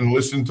 and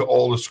listened to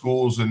all the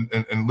schools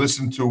and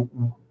listened to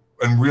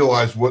and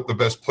realized what the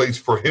best place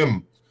for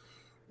him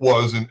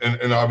was.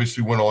 And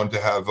obviously went on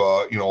to have,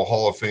 a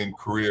Hall of Fame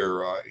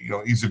career.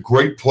 He's a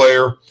great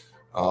player.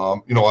 I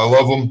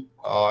love him.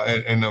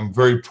 And I'm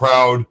very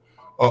proud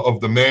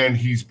of the man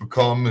he's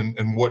become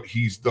and what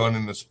he's done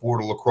in the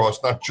sport of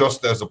lacrosse, not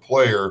just as a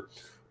player,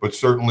 but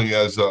certainly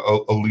as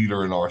a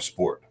leader in our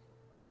sport.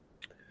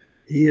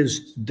 He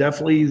is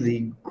definitely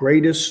the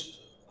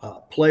greatest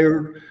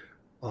player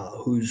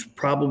who's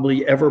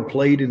probably ever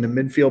played in the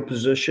midfield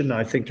position.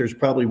 I think there's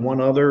probably one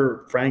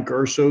other, Frank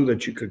Urso,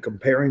 that you could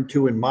compare him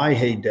to in my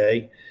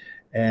heyday.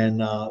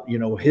 And,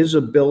 his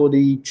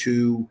ability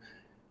to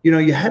 –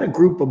 you had a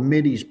group of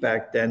middies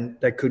back then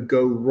that could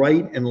go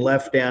right and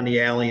left down the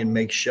alley and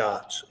make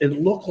shots.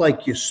 It looked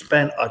like you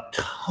spent a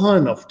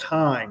ton of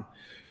time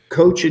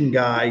coaching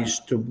guys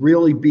to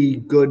really be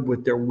good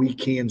with their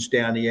weak hands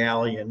down the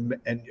alley.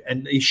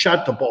 And he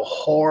shot the ball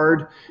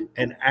hard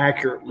and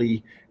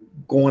accurately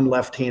going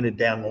left-handed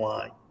down the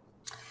line.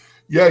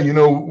 Yeah,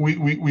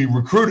 we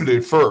recruited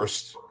it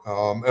first,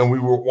 and we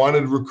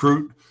wanted to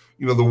recruit,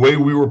 the way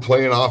we were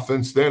playing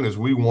offense then is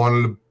we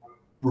wanted to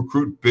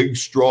recruit big,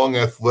 strong,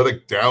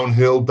 athletic,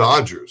 downhill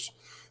Dodgers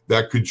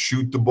that could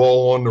shoot the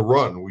ball on the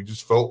run. We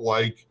just felt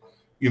like,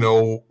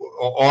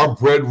 our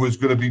bread was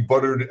going to be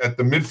buttered at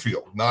the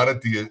midfield, not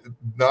at the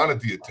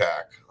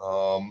attack.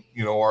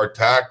 Our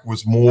attack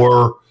was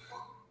more,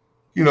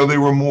 they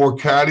were more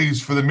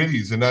caddies for the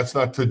middies, and that's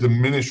not to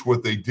diminish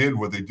what they did.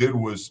 What they did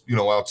was,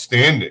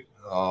 outstanding.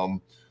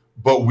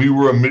 But we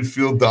were a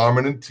midfield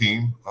dominant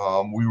team.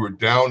 We were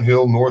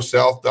downhill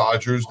north-south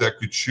Dodgers that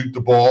could shoot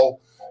the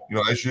ball,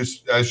 as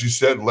you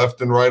said,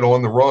 left and right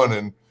on the run.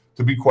 And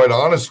to be quite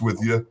honest with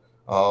you,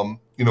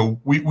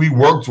 we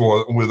worked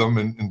with them,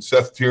 and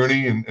Seth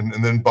Tierney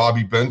and then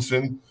Bobby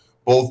Benson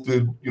both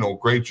did, a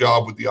great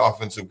job with the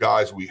offensive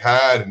guys we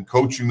had and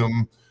coaching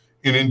them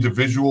in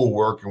individual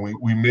work. And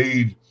we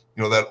made,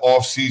 that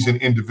off-season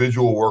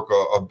individual work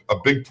a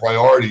big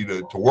priority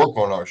to work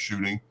on our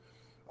shooting.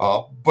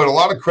 But a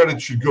lot of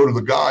credit should go to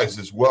the guys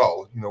as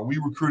well. We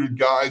recruited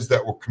guys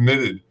that were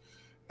committed.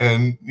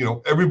 And,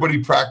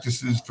 everybody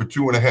practices for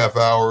 2.5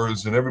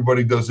 hours and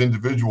everybody does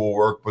individual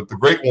work. But the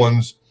great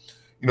ones,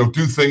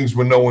 do things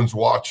when no one's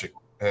watching.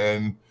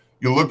 And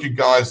you look at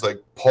guys like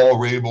Paul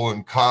Rabel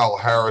and Kyle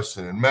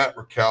Harrison and Matt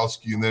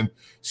Rakowski and then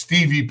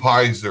Stevie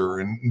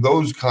Pizer and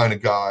those kind of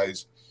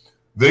guys.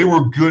 They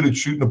were good at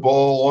shooting the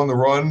ball on the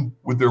run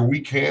with their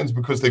weak hands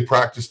because they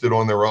practiced it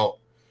on their own.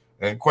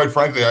 And quite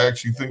frankly, I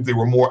actually think they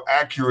were more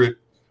accurate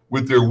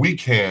with their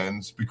weak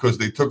hands because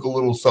they took a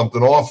little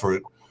something off of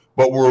it,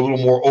 but were a little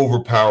more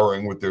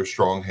overpowering with their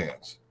strong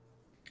hands.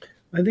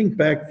 I think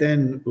back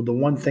then, the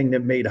one thing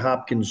that made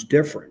Hopkins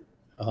different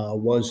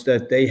was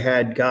that they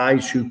had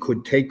guys who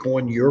could take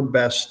on your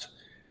best,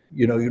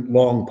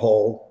 long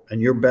pole and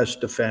your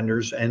best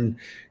defenders. And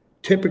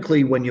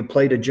typically when you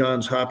played a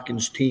Johns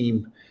Hopkins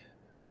team,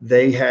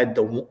 they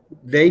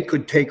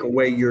could take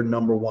away your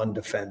number one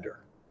defender.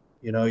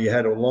 You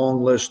had a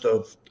long list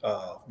of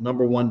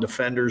number one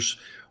defenders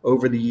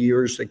over the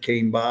years that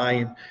came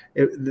by.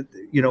 And,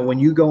 when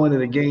you go into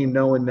the game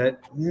knowing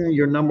that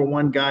your number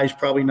one guy's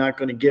probably not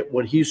going to get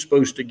what he's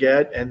supposed to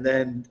get, and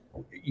then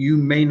you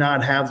may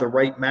not have the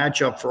right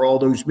matchup for all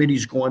those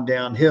middies going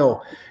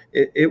downhill,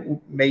 it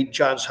made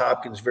Johns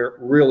Hopkins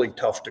really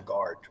tough to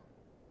guard.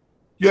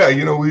 Yeah,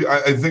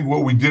 I think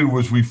what we did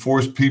was we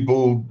forced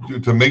people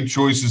to make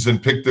choices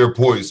and pick their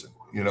poison,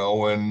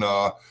 and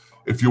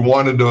if you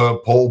wanted to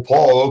poll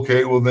Paul,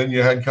 okay, well, then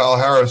you had Kyle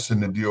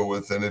Harrison to deal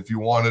with. And if you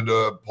wanted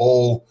to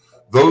poll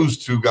those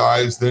two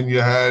guys, then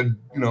you had,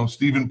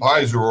 Stephen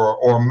Pizer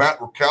or Matt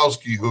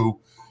Rakowski, who,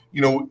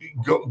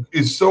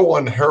 is so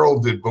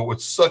unheralded, but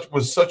was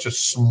such a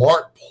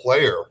smart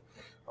player.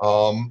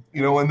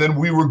 And then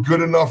we were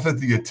good enough at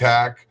the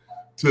attack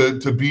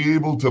to be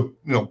able to,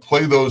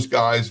 play those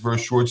guys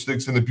versus short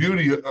sticks. And the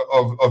beauty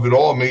of it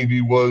all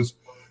maybe was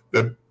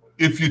that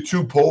if you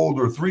two-polled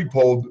or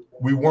three-polled,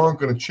 we weren't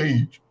going to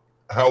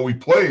how we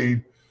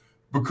played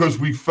because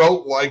we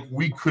felt like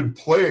we could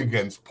play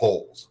against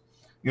Poles.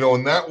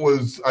 And that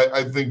was,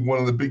 I think, one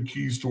of the big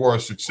keys to our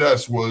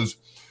success was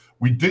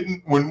we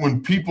didn't,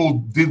 when people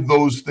did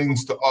those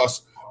things to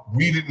us,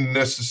 we didn't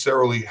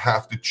necessarily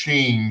have to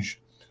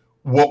change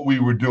what we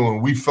were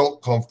doing. We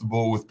felt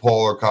comfortable with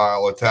Paul or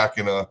Kyle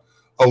attacking a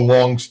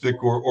long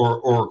stick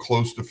or a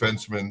close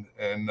defenseman.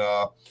 And,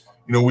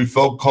 we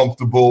felt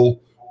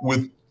comfortable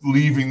with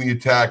leaving the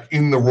attack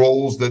in the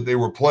roles that they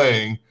were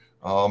playing.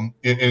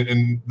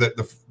 And that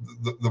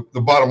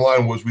the bottom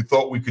line was we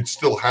thought we could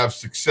still have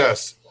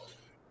success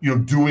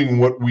doing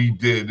what we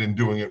did and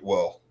doing it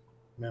well.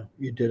 Yeah,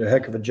 you did a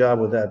heck of a job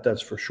with that,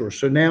 that's for sure.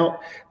 So now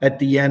at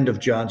the end of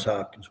Johns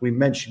Hopkins, we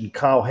mentioned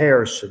Kyle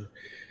Harrison,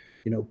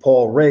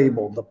 Paul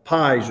Rabel, the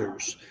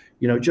Pisers,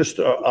 just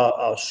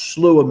a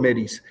slew of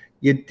middies.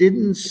 You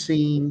didn't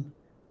seem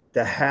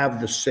to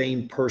have the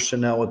same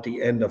personnel at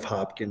the end of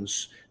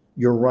Hopkins,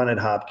 your run at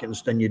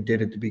Hopkins, than you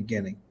did at the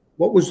beginning.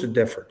 What was the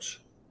difference?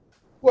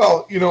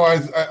 Well, I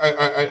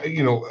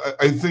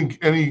think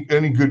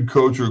any good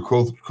coach or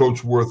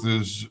coach worth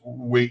his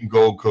weight in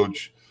gold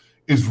coach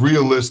is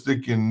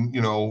realistic and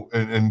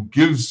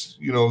gives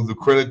the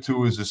credit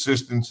to his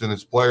assistants and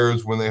his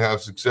players when they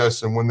have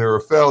success, and when there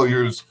are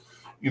failures,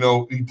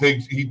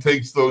 he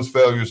takes those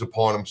failures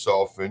upon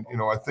himself. And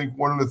I think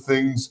one of the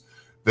things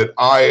that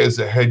I, as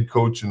a head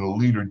coach and a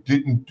leader,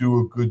 didn't do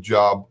a good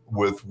job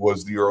with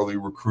was the early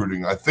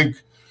recruiting. I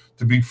think,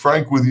 to be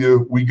frank with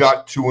you, we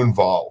got too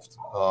involved.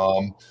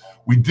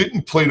 We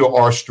didn't play to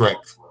our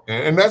strength.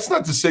 And that's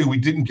not to say we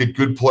didn't get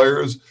good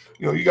players.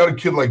 You got a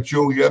kid like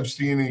Joey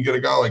Epstein and you get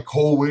a guy like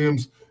Cole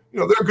Williams.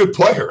 They're good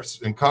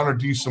players. And Connor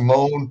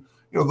DeSimone,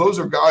 those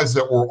are guys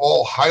that were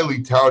all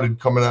highly touted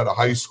coming out of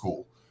high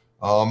school.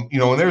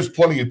 And there's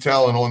plenty of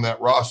talent on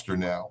that roster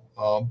now.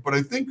 But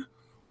I think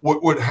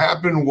what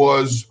happened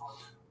was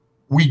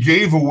we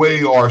gave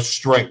away our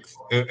strength.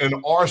 And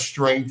our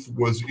strength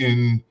was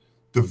in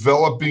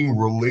developing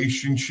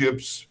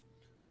relationships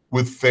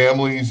with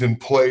families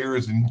and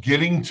players and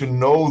getting to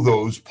know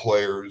those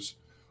players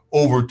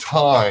over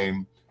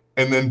time,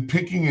 and then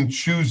picking and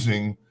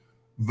choosing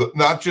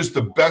not just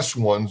the best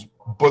ones,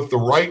 but the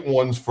right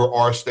ones for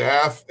our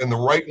staff and the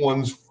right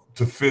ones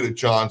to fit at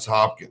Johns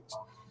Hopkins.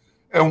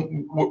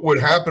 And what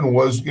happened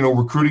was,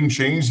 recruiting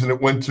changed, and it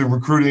went to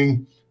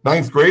recruiting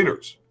ninth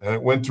graders, and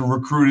it went to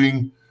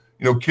recruiting,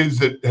 kids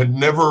that had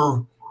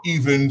never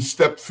even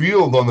stepped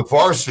field on the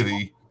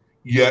varsity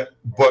yet,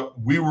 but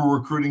we were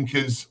recruiting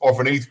kids off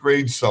an 8th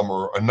grade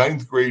summer, a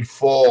 9th grade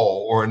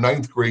fall, or a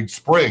 9th grade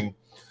spring.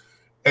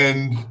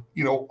 And,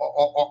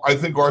 I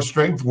think our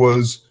strength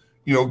was,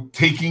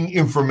 taking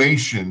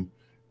information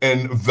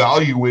and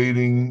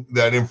evaluating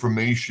that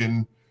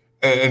information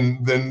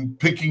and then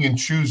picking and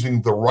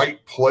choosing the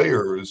right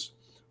players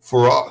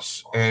for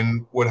us.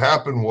 And what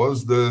happened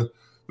was the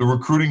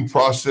recruiting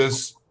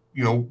process,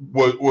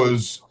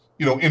 was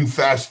in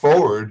fast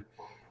forward.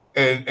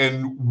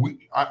 And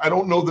I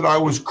don't know that I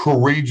was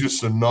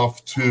courageous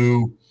enough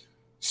to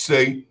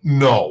say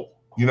no.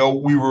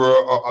 We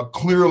were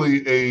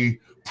clearly a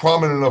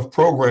prominent enough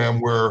program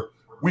where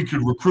we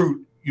could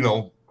recruit,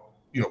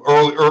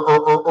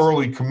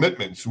 early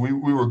commitments. We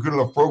were a good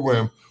enough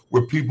program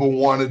where people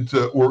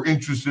were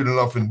interested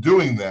enough in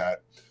doing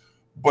that.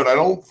 But I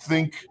don't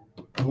think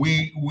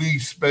we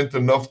spent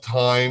enough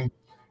time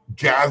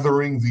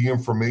gathering the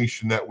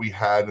information that we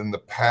had in the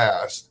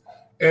past.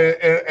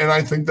 And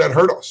I think that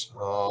hurt us.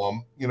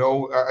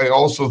 I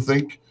also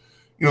think,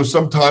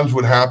 sometimes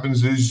what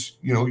happens is,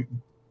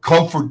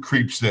 comfort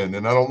creeps in.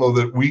 And I don't know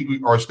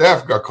that our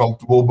staff got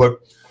comfortable, but,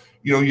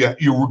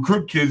 you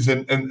recruit kids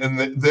and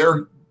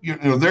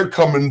they're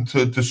coming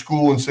to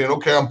school and saying,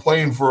 okay, I'm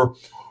playing for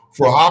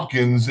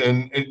Hopkins.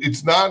 And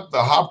it's not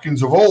the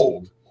Hopkins of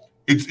old.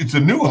 It's a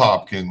new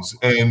Hopkins.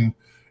 And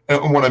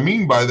what I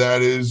mean by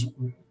that is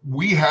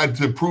we had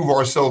to prove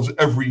ourselves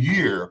every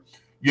year.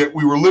 Yet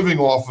we were living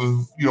off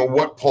of,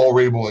 what Paul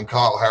Rabel and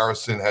Kyle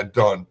Harrison had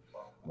done.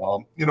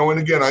 And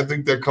again, I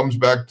think that comes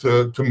back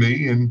to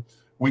me, and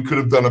we could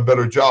have done a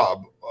better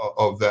job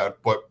of that.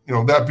 But,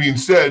 that being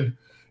said,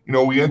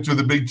 we enter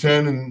the Big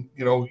Ten, and,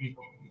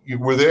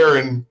 we're there,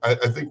 and I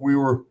think we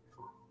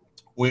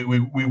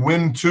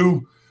win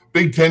 2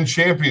 Big Ten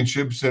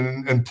championships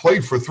and play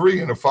for 3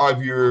 in a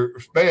 5-year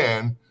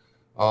span.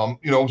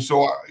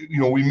 So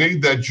we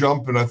made that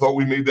jump, and I thought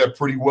we made that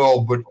pretty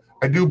well. But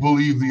I do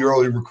believe the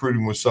early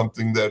recruiting was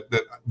something that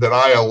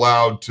I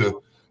allowed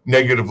to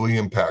negatively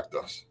impact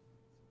us.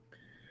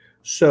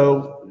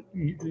 So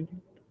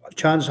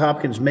Johns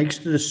Hopkins makes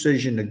the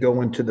decision to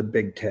go into the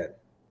Big Ten.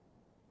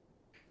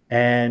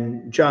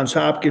 And Johns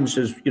Hopkins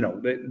is,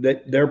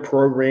 their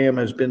program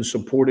has been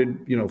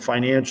supported,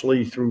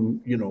 financially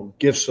through,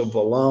 gifts of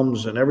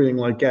alums and everything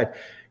like that.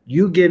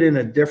 You get in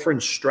a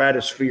different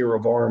stratosphere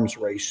of arms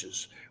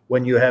races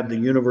when you have the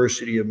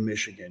University of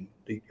Michigan,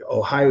 the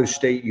Ohio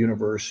State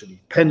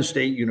University, Penn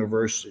State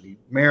University,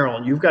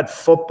 Maryland. You've got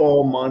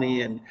football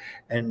money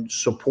and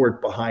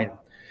support behind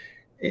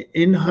them.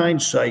 In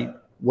hindsight,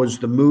 was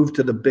the move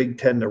to the Big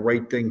Ten the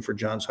right thing for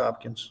Johns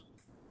Hopkins?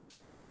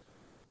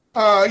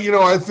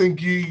 I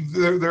think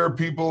there are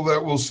people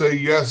that will say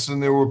yes,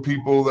 and there were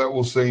people that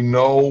will say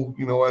no.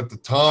 At the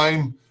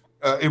time,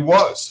 it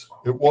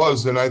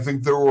was, and I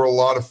think there were a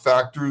lot of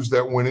factors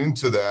that went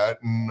into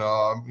that,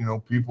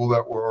 and people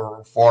that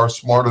were far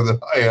smarter than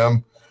I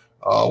am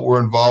were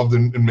involved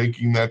in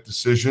making that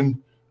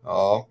decision.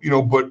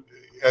 But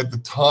at the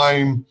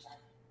time,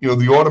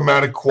 the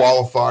automatic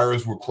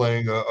qualifiers were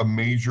playing a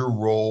major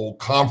role.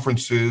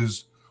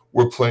 Conferences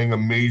were playing a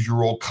major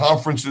role.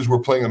 Conferences were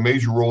playing a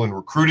major role in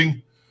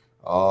recruiting.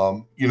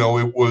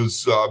 It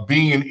was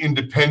being an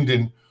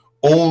independent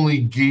only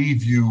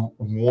gave you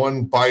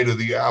one bite of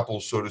the apple,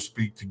 so to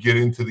speak, to get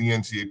into the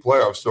NCAA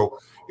playoffs. So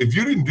if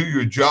you didn't do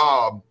your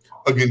job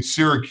against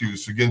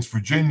Syracuse, against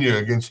Virginia,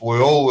 against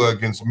Loyola,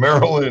 against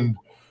Maryland,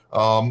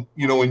 and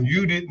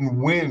you didn't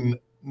win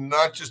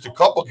not just a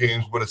couple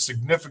games, but a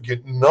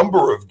significant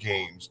number of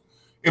games,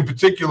 in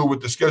particular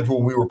with the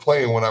schedule we were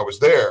playing when I was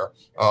there,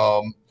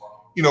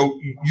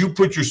 you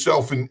put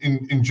yourself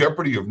in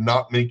jeopardy of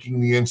not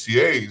making the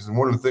NCAAs. And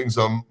one of the things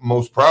I'm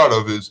most proud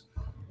of is,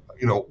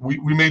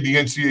 we made the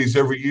NCAAs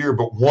every year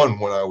but one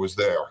when I was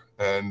there.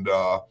 And,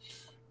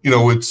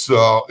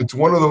 it's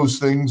one of those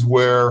things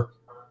where,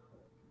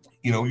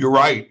 you're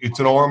right,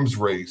 it's an arms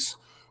race.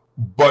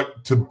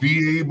 But to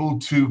be able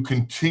to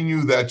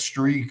continue that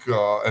streak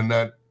and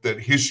that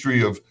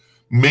history of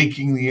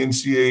making the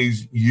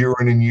NCAAs year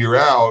in and year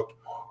out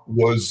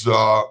was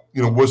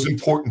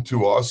important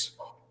to us.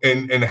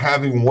 And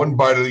having one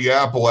bite of the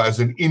apple as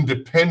an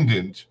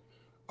independent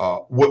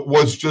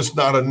was just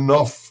not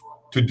enough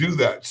to do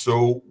that.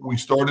 So we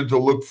started to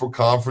look for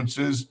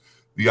conferences.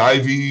 The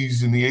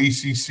Ivies and the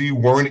ACC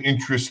weren't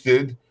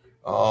interested.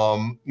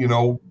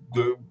 The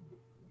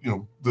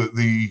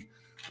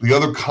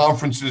other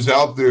conferences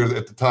out there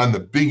at the time, the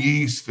Big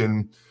East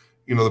and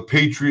the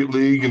Patriot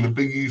League, and the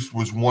Big East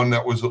was one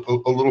that was a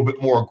little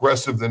bit more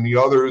aggressive than the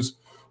others.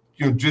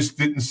 Just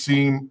didn't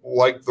seem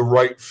like the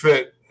right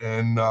fit.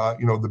 And,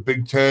 the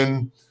Big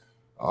Ten,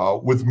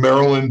 with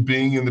Maryland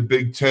being in the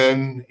Big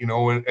Ten,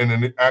 and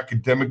an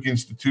academic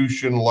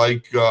institution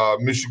like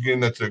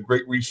Michigan, that's a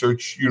great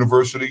research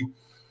university,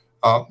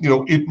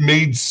 it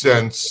made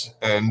sense.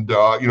 And,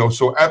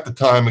 so at the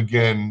time,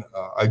 again,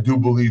 I do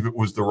believe it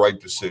was the right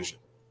decision.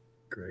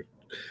 Great.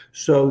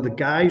 So the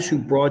guys who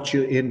brought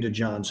you into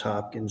Johns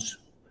Hopkins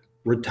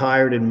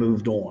retired and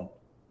moved on.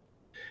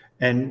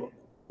 And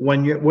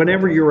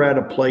whenever you're at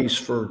a place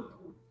for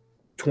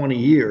 20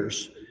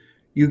 years,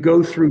 you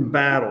go through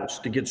battles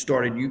to get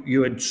started.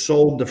 You had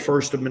sold the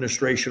first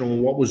administration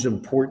on what was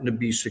important to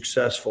be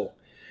successful.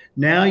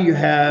 Now you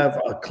have,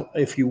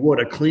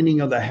 a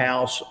cleaning of the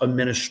house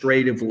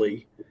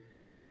administratively.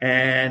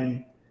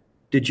 And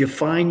did you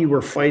find you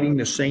were fighting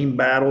the same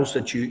battles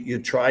that you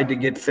tried to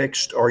get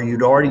fixed, or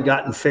you'd already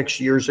gotten fixed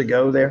years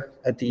ago there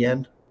at the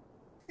end?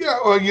 Yeah,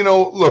 well,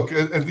 look,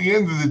 at the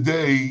end of the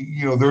day,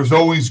 there's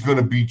always going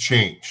to be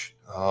change.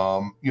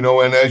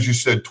 And as you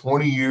said,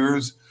 20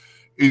 years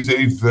is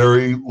a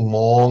very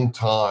long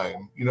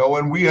time,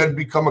 and we had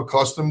become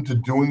accustomed to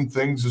doing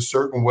things a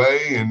certain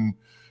way and,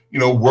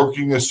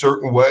 working a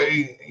certain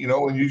way,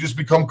 and you just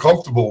become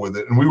comfortable with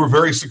it. And we were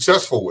very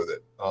successful with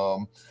it.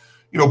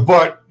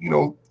 But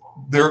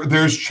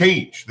there's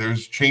change.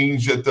 There's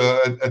change at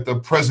the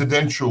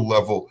presidential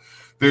level.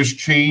 There's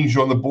change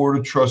on the board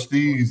of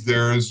trustees.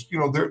 There's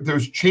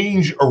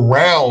change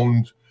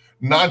around,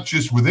 not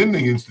just within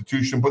the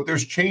institution, but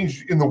there's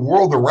change in the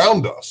world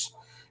around us.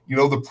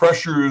 The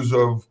pressures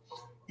of,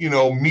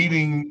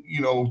 meeting,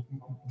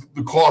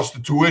 the cost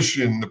of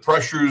tuition, the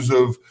pressures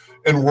of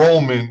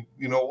enrollment,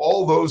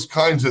 all those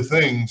kinds of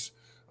things.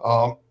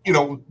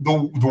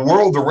 The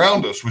world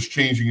around us was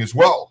changing as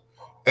well.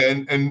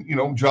 And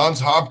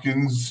Johns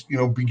Hopkins,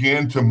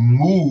 began to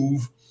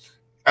move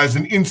as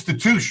an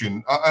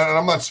institution. And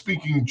I'm not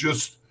speaking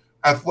just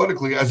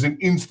athletically, as an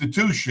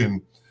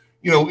institution,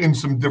 in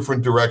some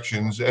different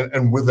directions.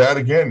 And with that,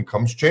 again,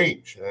 comes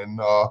change. And,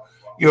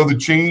 the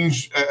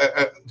change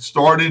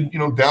started,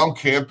 down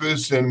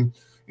campus and,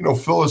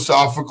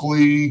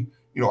 philosophically,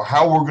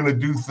 how we're going to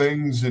do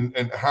things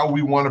and how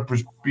we want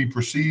to be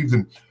perceived,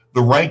 and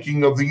the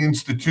ranking of the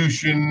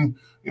institution,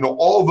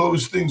 all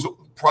those things,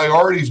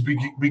 priorities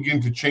begin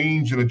to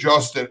change and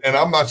adjust. And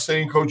I'm not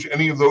saying, Coach,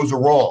 any of those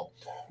are wrong.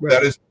 Right.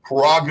 That is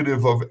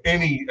prerogative of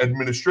any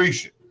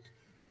administration.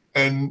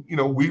 And,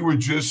 we were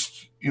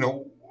just,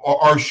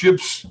 our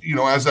ships,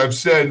 as I've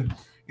said,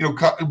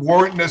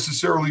 weren't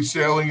necessarily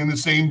sailing in the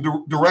same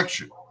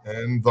direction.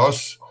 And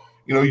thus,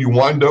 you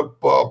wind up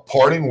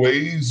parting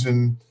ways,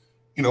 and,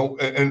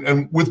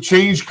 and with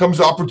change comes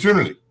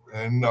opportunity.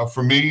 And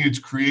for me, it's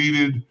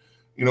created,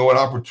 an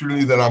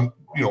opportunity that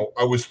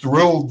I was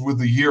thrilled with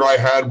the year I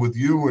had with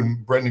you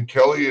and Brendan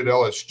Kelly at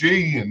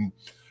LSG, and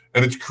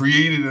it's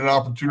created an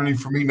opportunity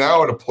for me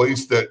now at a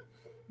place that,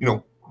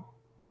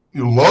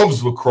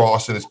 loves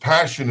lacrosse and is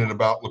passionate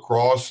about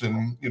lacrosse,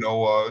 and,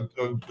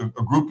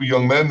 a group of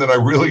young men that I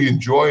really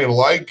enjoy and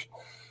like,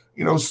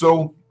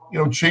 so,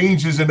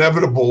 change is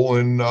inevitable,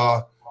 and,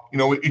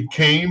 it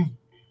came,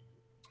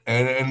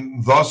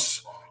 and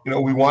thus,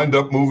 we wind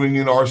up moving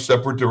in our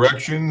separate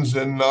directions,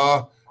 and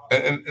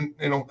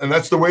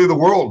that's the way of the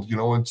world.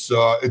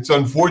 It's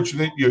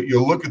unfortunate.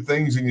 You look at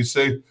things and you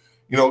say,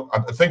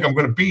 I think I'm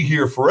going to be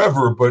here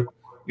forever, but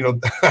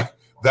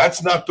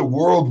that's not the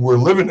world we're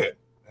living in.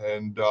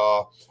 And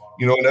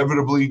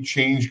inevitably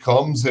change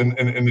comes, and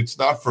it's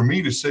not for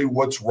me to say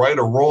what's right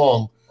or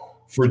wrong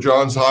for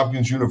Johns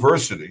Hopkins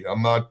University.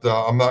 I'm not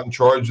in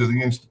charge of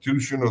the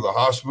institution or the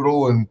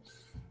hospital, and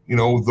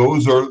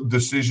those are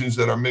decisions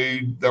that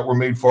were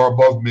made far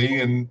above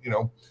me, and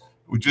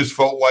we just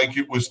felt like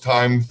it was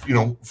time,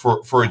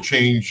 for a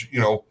change,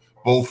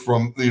 both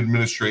from the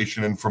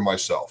administration and from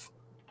myself.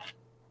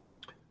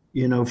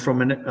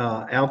 From an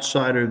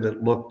outsider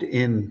that looked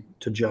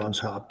into Johns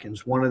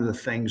Hopkins, one of the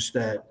things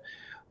that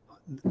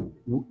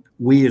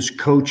we as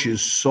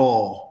coaches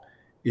saw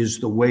is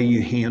the way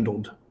you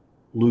handled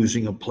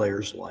losing a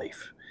player's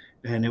life.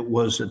 And it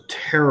was a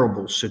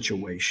terrible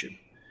situation.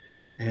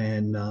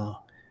 And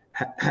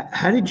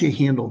how did you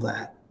handle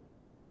that?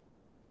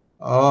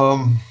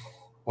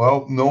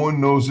 Well, no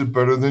one knows it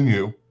better than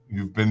you.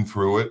 You've been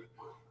through it.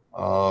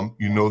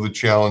 You know the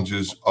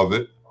challenges of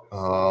it.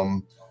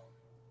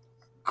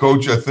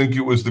 Coach, I think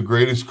it was the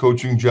greatest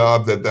coaching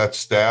job that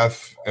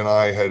staff and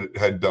I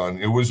had done.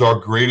 It was our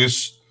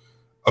greatest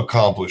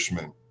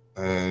accomplishment.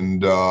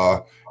 And,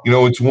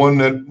 it's one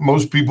that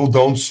most people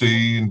don't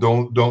see and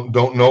don't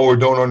know or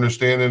don't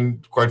understand.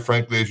 And quite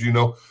frankly, as you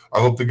know, I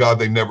hope to God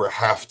they never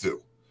have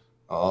to.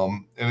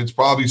 And it's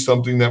probably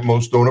something that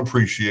most don't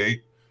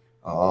appreciate.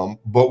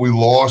 But we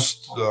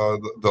lost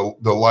the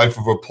life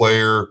of a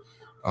player,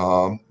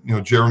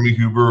 Jeremy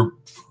Huber,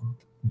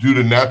 due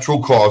to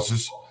natural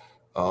causes.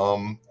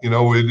 It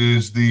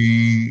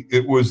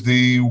was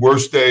the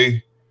worst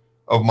day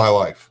of my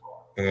life.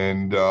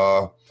 And,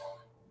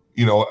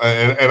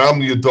 and I'm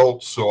the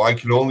adult, so I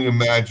can only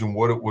imagine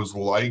what it was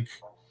like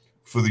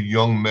for the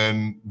young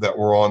men that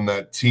were on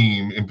that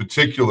team, in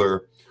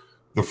particular,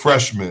 the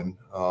freshmen,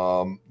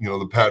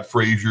 the Pat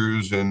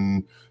Fraziers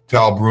and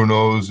Tal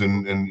Brunos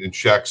and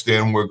Shaq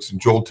Stanwicks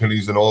and Joel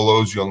Tinney's and all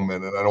those young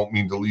men. And I don't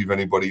mean to leave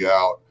anybody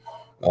out.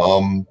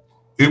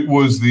 It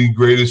was the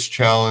greatest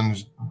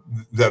challenge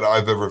that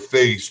I've ever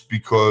faced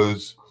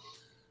because,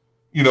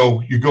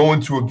 you go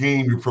into a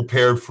game, you're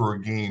prepared for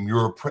a game,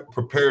 you're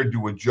prepared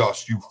to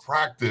adjust. You've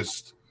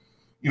practiced,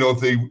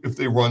 if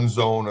they run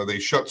zone or they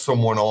shut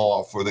someone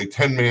off or they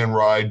 10-man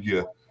ride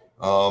you,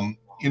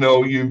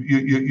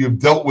 you've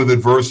dealt with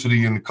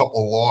adversity and a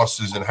couple of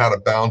losses and how to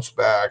bounce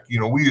back.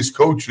 We as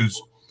coaches,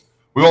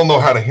 we all know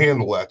how to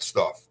handle that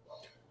stuff,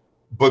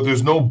 but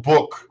there's no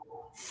book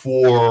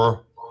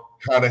for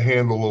how to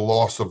handle the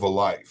loss of a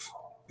life.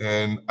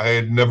 And I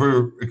had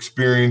never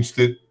experienced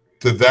it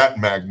to that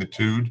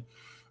magnitude.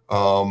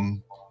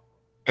 And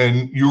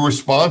you're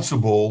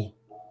responsible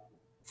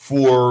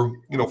for,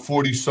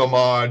 40 some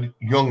odd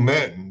young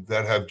men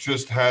that have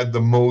just had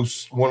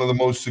one of the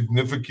most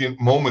significant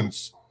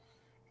moments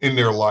in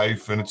their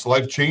life, and it's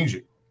life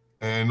changing.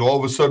 And all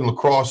of a sudden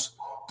lacrosse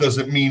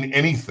doesn't mean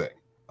anything.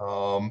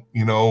 And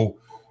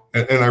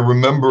I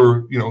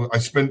remember, I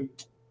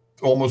spent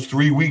almost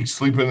 3 weeks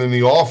sleeping in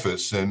the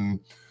office and,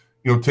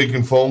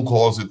 taking phone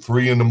calls at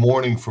 3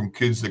 a.m. from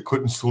kids that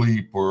couldn't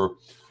sleep or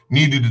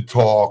needed to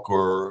talk,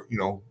 or,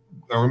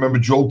 I remember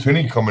Joel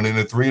Tinney coming in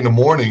at 3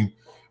 a.m.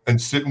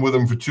 and sitting with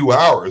him for 2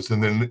 hours.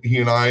 And then he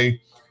and I,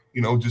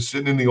 just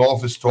sitting in the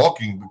office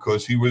talking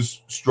because he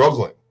was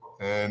struggling.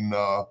 And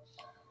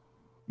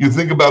you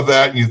think about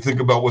that and you think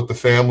about what the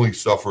family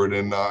suffered.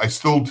 And I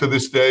still to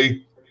this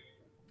day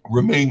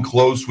remain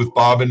close with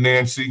Bob and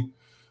Nancy.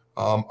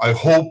 I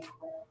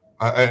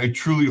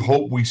truly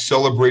hope we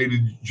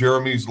celebrated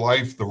Jeremy's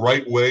life the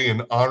right way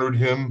and honored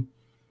him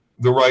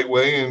the right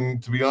way.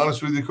 And to be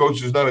honest with you,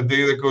 Coach, there's not a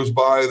day that goes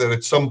by that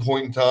at some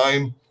point in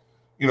time,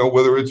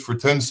 whether it's for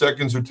 10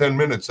 seconds or 10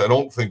 minutes, I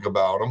don't think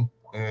about him.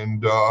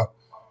 And,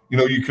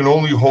 you can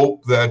only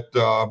hope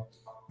that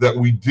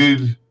we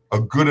did a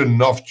good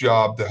enough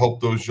job to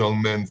help those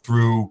young men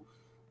through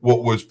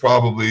what was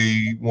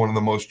probably one of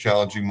the most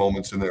challenging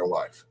moments in their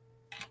life.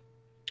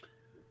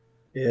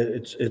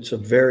 It's a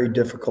very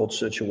difficult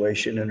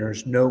situation, and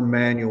there's no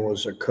manual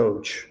as a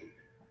coach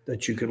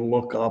that you can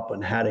look up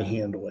on how to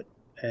handle it.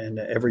 And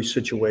every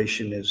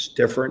situation is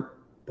different,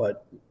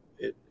 but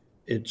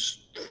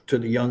it's to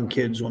the young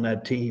kids on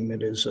that team,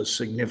 it is a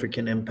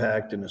significant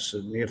impact and a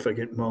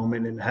significant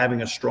moment. And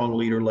having a strong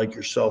leader like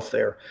yourself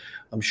there,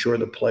 I'm sure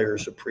the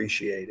players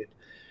appreciate it.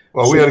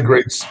 Well, we had a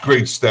great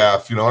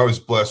staff. I was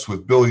blessed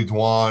with Billy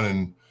Dwan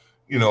and,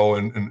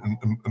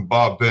 and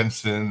Bob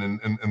Benson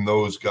and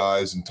those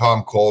guys and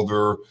Tom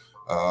Calder.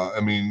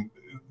 That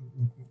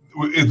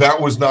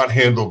was not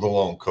handled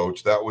alone,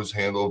 Coach. That was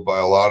handled by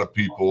a lot of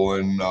people,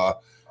 and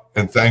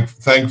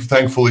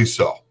thankfully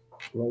so.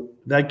 Well,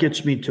 that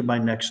gets me to my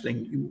next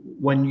thing.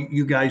 When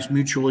you guys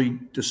mutually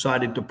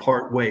decided to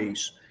part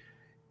ways,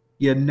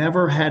 you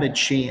never had a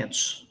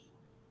chance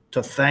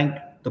to thank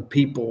the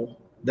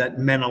people that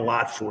meant a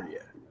lot for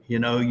you.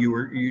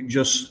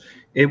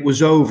 It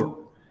was over.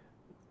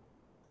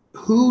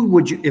 Who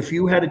would you, if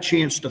you had a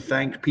chance to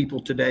thank people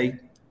today,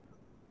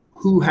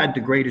 who had the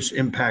greatest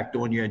impact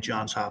on you at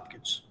Johns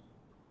Hopkins?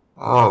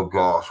 Oh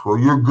gosh, well,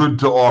 you're good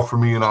to offer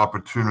me an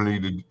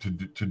opportunity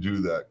to do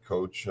that,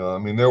 Coach. I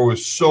mean, there were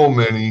so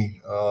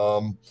many.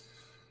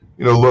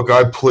 Look,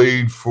 I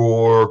played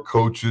for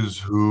coaches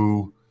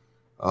who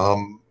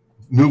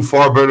knew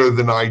far better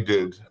than I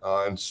did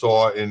and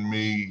saw in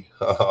me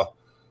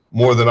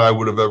more than I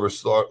would have ever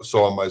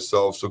saw in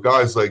myself. So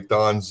guys like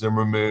Don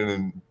Zimmerman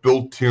and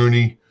Bill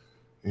Tierney,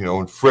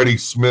 and Freddie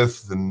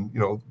Smith, and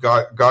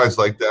guys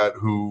like that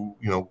who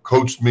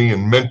coached me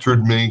and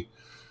mentored me.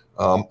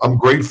 I'm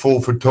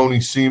grateful for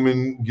Tony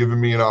Seaman giving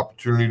me an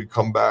opportunity to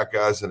come back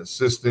as an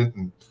assistant,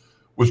 and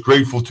was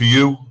grateful to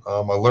you. I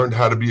learned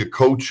how to be a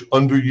coach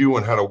under you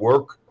and how to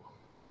work.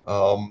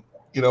 I'm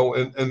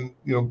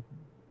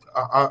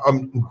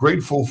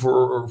grateful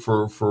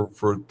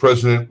for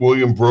President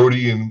William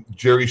Brody and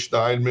Jerry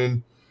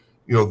Steinman.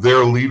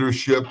 Their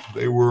leadership.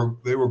 They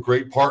were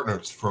great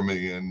partners for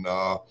me, and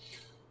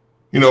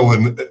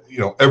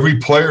every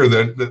player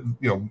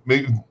that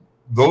made.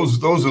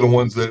 Those are the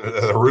ones that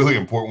are really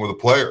important with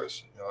the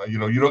players. You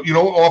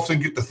don't often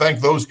get to thank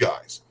those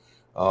guys.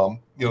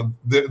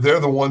 They're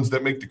the ones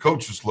that make the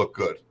coaches look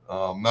good,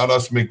 not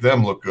us make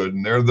them look good.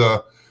 And they're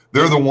the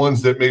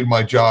ones that made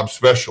my job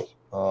special.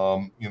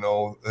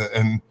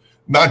 And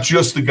not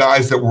just the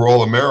guys that were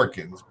all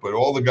Americans, but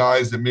all the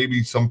guys that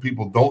maybe some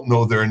people don't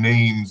know their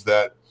names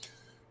that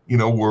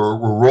were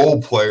role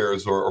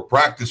players or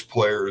practice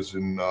players.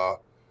 And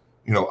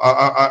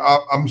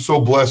I'm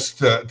so blessed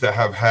to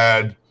have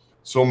had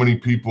so many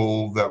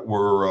people that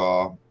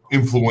were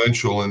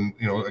influential. And,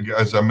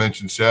 as I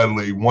mentioned,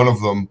 sadly, one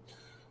of them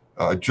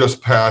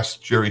just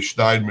passed, Jerry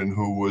Schneidman,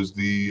 who was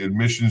the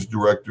admissions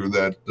director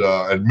that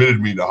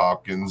admitted me to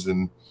Hopkins.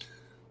 And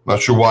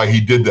not sure why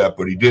he did that,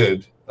 but he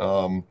did.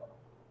 And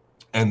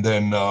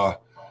then,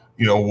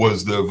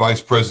 was the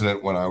vice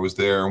president when I was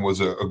there, and was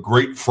a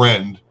great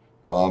friend.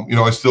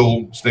 I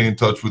still stay in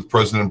touch with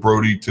President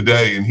Brody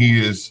today, and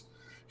he's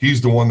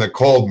the one that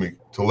called me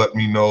to let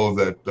me know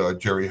that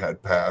Jerry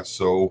had passed.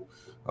 So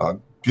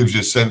gives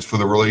you a sense for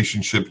the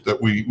relationship that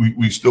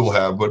we still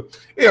have. But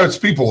it's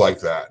people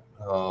like that,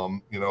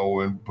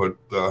 but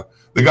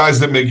the guys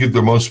that make it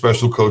the most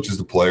special coaches,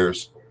 the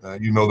players.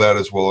 You know that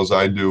as well as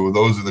I do.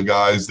 Those are the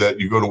guys that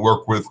you go to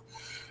work with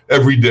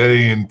every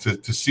day, and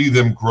to see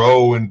them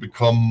grow and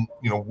become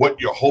what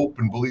you hope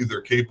and believe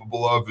they're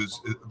capable of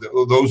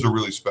those are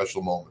really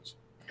special moments.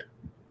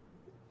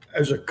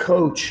 As a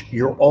coach,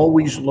 you're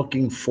always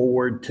looking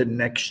forward to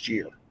next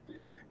year,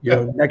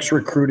 next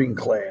recruiting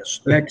class,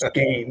 next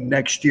game,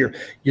 next year.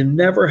 You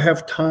never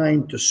have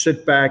time to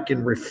sit back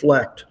and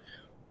reflect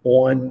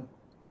on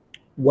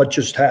what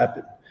just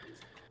happened.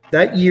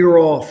 That year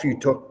off you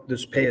took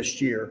this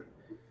past year,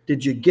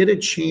 did you get a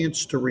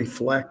chance to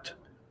reflect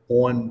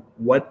on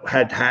what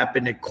had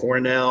happened at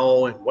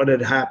Cornell and what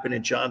had happened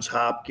at Johns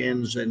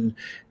Hopkins and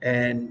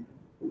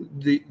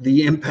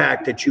the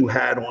impact that you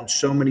had on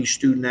so many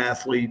student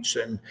athletes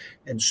and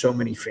so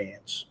many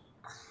fans?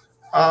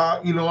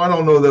 I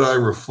don't know that I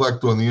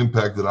reflect on the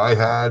impact that I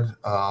had.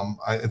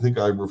 I think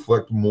I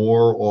reflect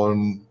more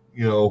on,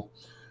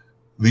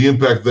 the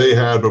impact they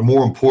had, but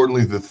more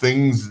importantly, the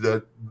things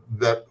that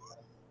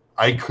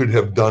I could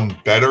have done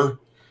better,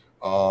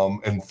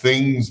 and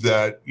things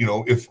that,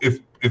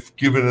 if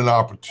given an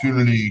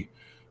opportunity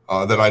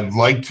that I'd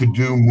like to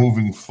do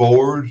moving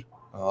forward.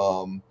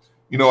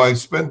 I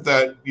spent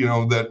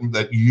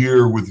that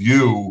year with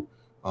you,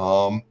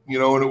 and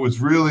it was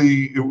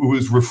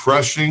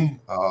refreshing,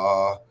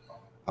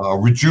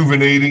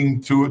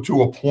 rejuvenating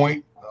to a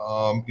point.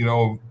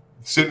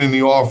 Sitting in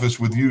the office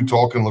with you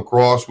talking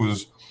lacrosse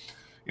was,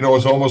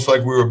 it's almost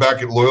like we were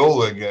back at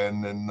Loyola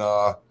again. And,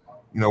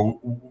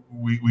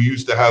 we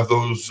used to have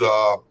those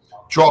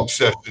chalk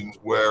sessions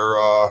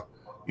where,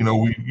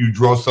 you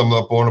draw something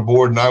up on a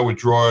board and I would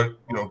draw it,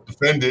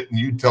 defend it, and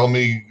you'd tell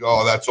me,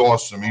 oh, that's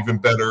awesome, even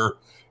better.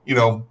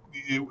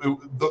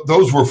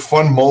 Those were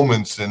fun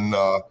moments. And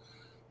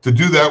to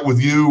do that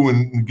with you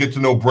and get to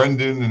know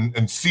Brendan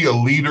and see a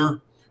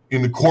leader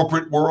in the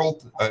corporate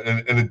world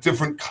and a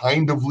different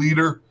kind of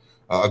leader,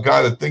 a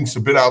guy that thinks a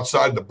bit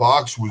outside the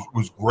box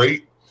was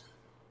great.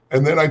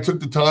 And then I took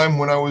the time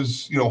when I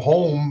was,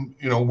 home,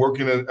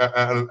 working out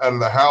of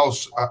the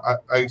house,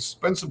 I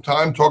spent some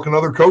time talking to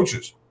other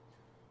coaches.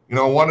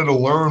 I wanted to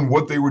learn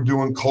what they were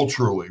doing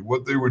culturally,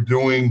 what they were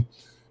doing,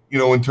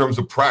 in terms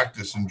of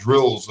practice and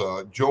drills.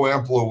 Joe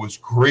Amplo was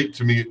great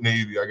to me at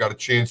Navy. I got a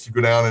chance to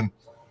go down and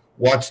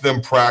watch them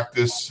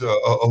practice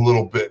a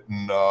little bit.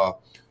 And, I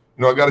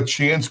got a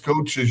chance,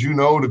 Coach, as you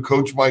know, to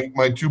coach my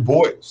two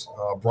boys,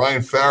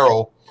 Brian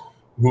Farrell,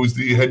 who's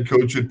the head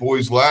coach at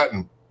Boys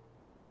Latin.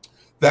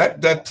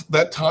 That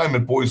time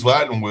at Boys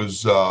Latin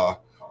was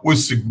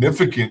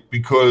significant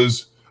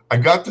because I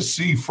got to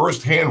see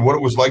firsthand what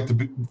it was like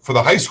for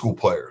the high school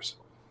players,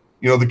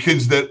 the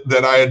kids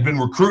that I had been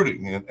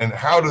recruiting, and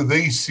how do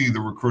they see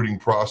the recruiting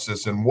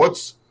process, and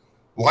what's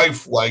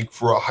life like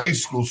for a high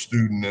school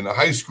student and a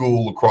high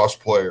school lacrosse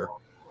player.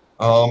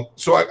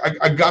 So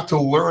I got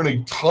to learn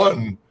a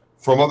ton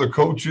from other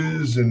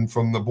coaches and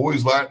from the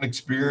boys Latin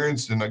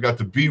experience. And I got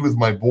to be with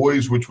my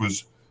boys, which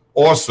was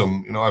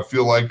awesome. You know, I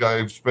feel like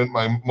I've spent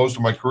most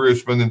of my career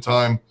spending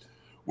time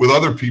with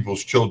other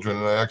people's children,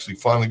 and I actually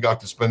finally got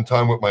to spend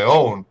time with my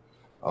own.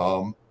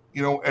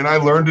 You know, and I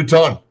learned a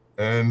ton.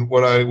 And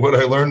what I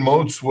learned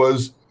most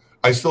was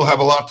I still have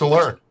a lot to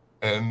learn.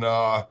 And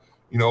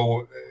you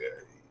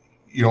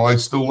know, I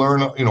still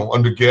learn, you know,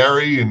 under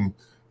Gary, and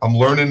I'm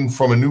learning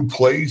from a new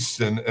place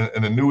and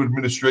a new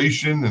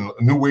administration and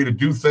a new way to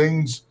do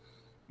things.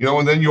 You know,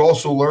 and then you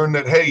also learn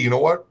that, hey, you know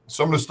what?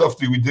 Some of the stuff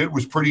that we did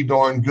was pretty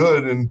darn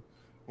good, and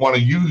want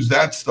to use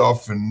that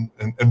stuff and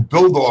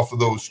build off of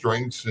those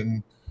strengths,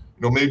 and,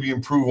 you know, maybe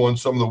improve on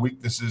some of the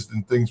weaknesses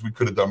and things we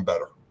could have done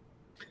better.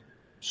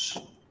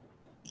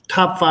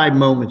 Top 5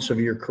 moments of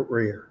your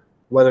career,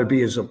 whether it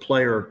be as a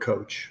player or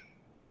coach.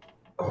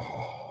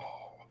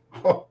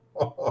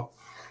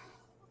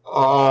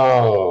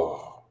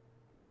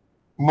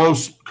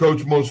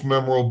 Most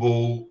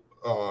memorable,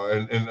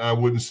 and I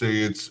wouldn't say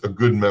it's a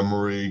good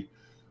memory,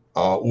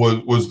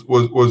 was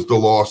the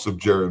loss of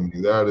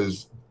Jeremy. That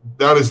is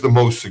the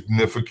most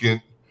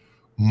significant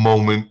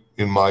moment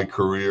in my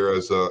career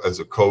as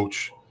a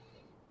coach.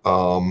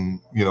 You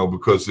know,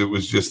 because it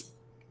was just,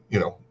 you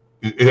know,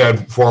 it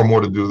had far more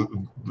to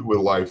do with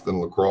life than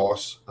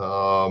lacrosse.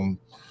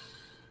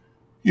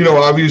 You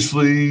know,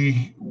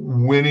 obviously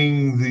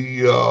winning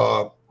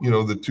the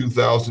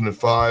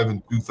 2005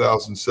 and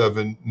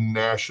 2007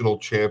 national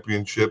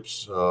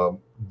championships,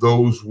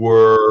 those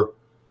were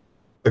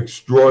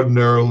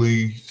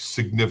extraordinarily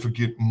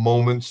significant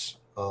moments.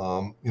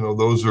 You know,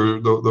 those are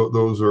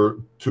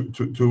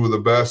two of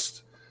the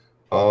best.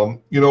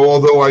 You know,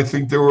 although I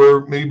think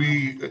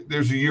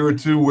there's a year or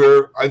two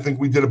where I think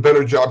we did a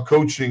better job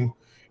coaching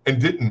and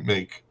didn't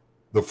make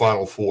the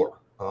Final Four.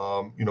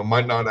 You know,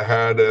 might not have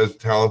had as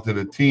talented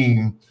a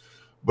team,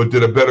 but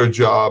did a better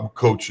job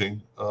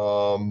coaching.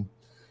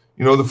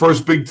 You know, the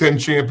first Big Ten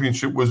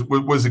championship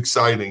was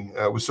exciting.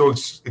 It was so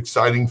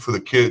exciting for the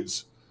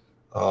kids.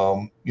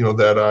 You know,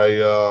 that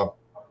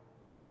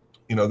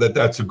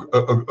that's a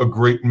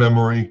great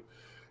memory.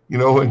 You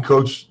know, and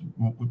Coach,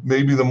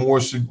 maybe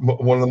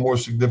one of the more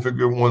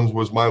significant ones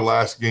was my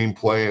last game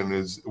playing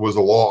was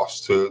a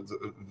loss to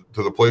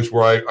the place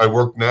where I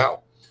work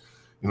now.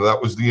 You know,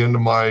 that was the end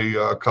of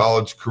my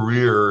college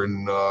career,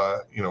 and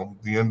you know,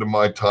 the end of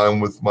my time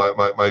with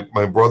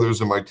my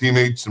brothers and my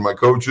teammates and my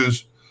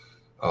coaches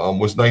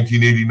was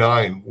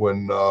 1989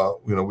 when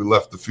you know, we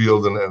left the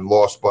field and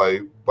lost by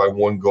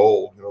 1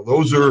 goal. You know,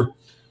 those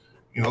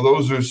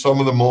are some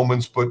of the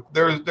moments, but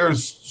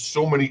there's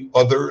so many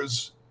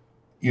others,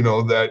 you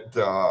know, that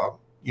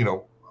you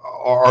know,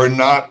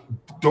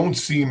 don't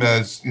seem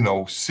as, you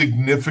know,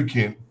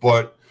 significant,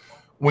 but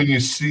when you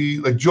see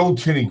like Joe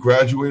Tinney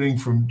graduating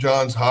from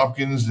Johns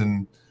Hopkins,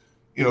 and,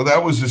 you know,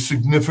 that was a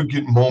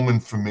significant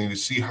moment for me to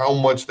see how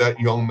much that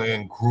young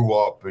man grew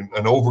up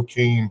and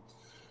overcame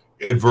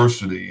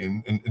adversity,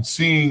 and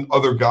seeing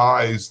other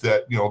guys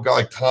that, you know, a guy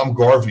like Tom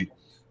Garvey,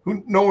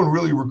 who no one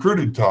really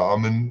recruited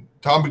Tom, and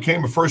Tom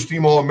became a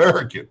first-team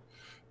All-American.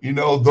 You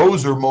know,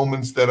 those are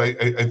moments that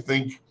I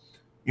think,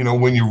 you know,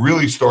 when you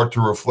really start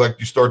to reflect,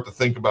 you start to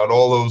think about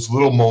all those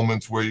little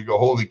moments where you go,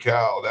 holy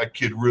cow, that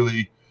kid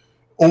really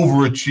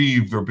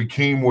overachieved or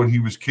became what he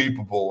was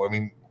capable. I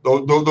mean,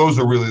 those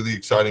are really the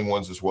exciting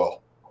ones as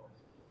well.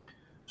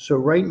 So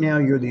right now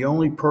you're the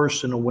only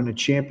person to win a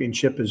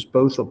championship as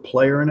both a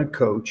player and a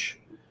coach,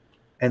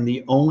 and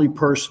the only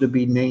person to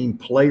be named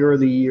Player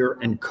of the Year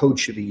and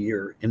Coach of the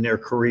Year in their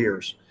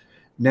careers.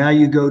 Now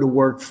you go to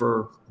work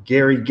for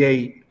Gary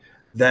Gait,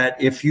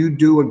 that if you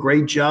do a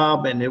great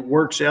job and it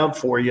works out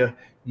for you,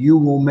 you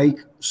will make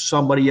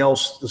somebody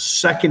else the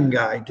second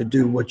guy to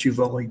do what you've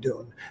only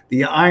done.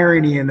 The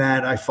irony in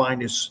that, I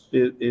find,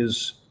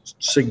 is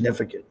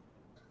significant.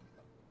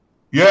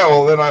 Yeah,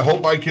 well, then I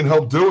hope I can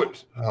help do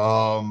it.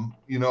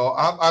 You know,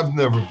 I've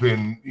never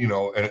been, you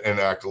know, an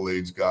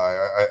accolades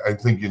guy. I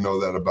think you know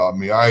that about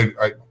me.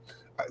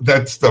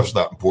 That stuff's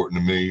not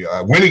important to me.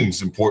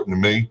 Winning's important to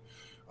me,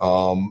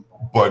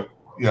 but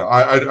you know,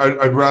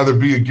 I'd rather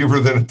be a giver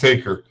than a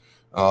taker.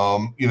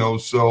 You know,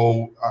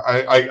 so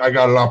I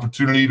got an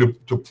opportunity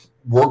to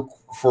work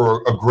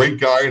for a great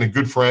guy and a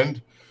good friend.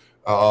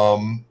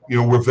 You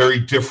know, we're very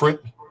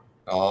different.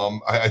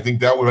 I think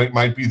that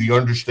might be the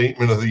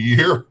understatement of the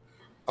year.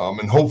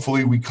 And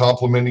hopefully we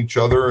complement each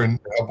other and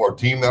help our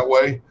team that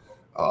way.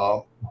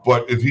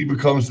 But if he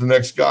becomes the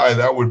next guy,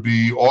 that would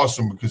be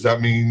awesome, because that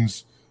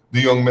means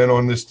the young men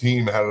on this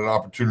team had an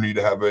opportunity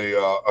to have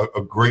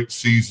a great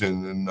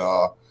season. And,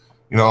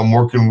 you know, I'm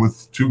working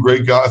with three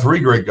great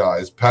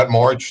guys. Pat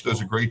March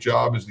does a great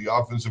job as the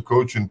offensive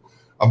coach, and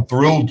I'm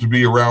thrilled to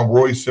be around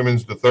Roy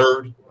Simmons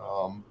III,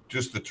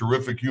 just a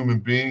terrific human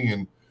being.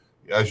 And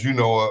as you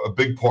know, a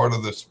big part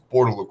of the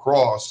sport of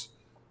lacrosse.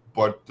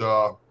 But,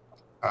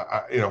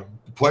 you know,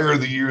 the Player of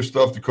the Year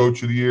stuff, the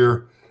Coach of the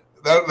Year,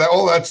 that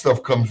all that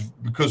stuff comes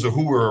because of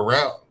who we're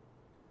around.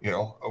 You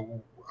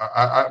know,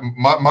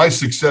 my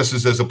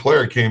successes as a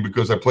player came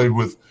because I played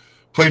with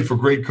played for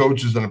great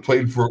coaches and I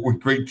played with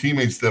great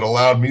teammates that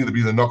allowed me to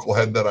be the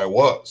knucklehead that I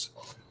was.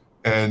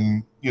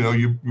 And,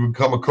 you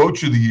become a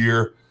coach of the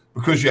year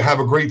because you have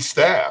a great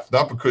staff,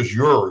 not because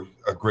you're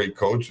a great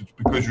coach. It's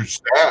because your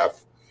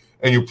staff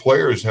and your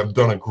players have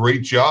done a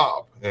great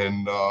job.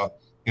 And,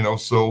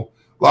 so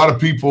a lot of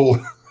people,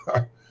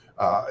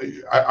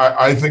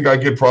 I think I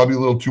get probably a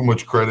little too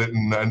much credit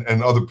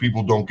and other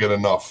people don't get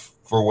enough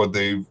for what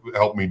they've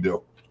helped me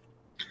do.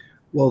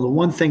 Well, the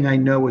one thing I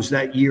know is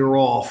that year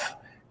off,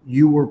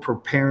 you were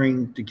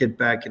preparing to get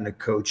back into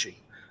coaching.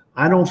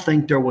 I don't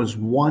think there was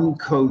one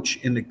coach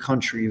in the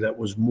country that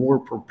was more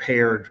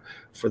prepared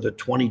for the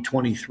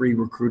 2023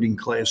 recruiting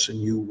class than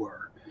you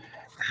were.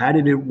 How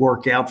did it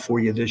work out for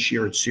you this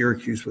year at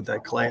Syracuse with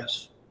that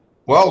class?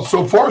 Well,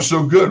 so far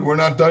so good. We're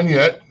not done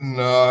yet. And,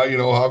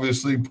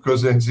 obviously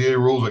because of NCAA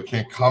rules, I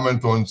can't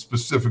comment on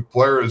specific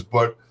players,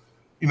 but,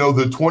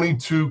 the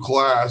 22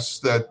 class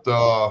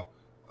that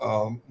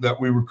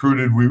we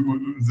recruited,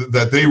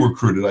 that they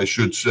recruited, I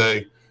should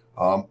say,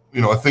 I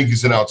think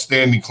he's an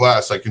outstanding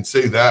class. I can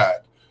say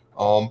that.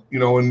 And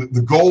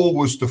the goal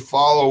was to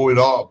follow it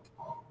up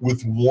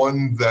with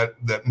one that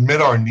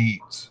met our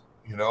needs.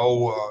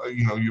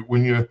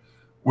 When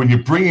you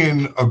bring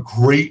in a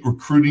great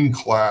recruiting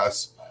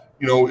class,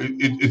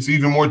 it's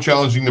even more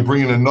challenging to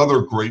bring in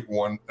another great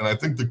one. And I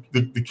think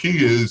the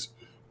key is,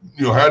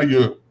 how do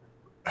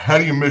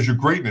you measure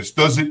greatness?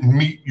 Does it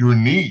meet your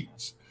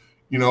needs?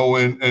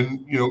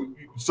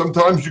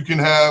 Sometimes you can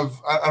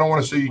have, I don't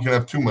want to say you can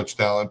have too much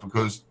talent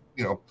because,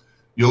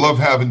 you love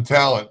having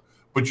talent,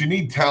 but you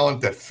need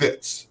talent that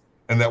fits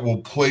and that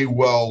will play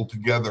well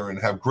together and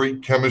have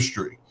great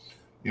chemistry,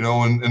 and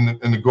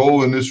the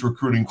goal in this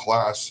recruiting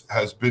class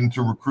has been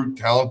to recruit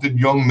talented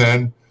young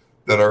men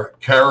that are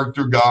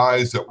character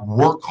guys that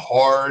work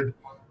hard,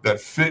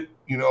 that fit,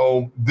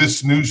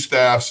 this new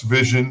staff's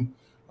vision,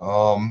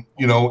 and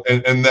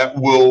that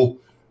will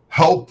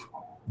help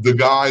the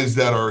guys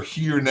that are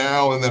here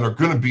now and that are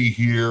going to be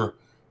here,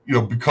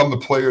 become the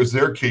players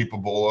they're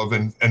capable of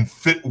and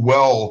fit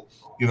well,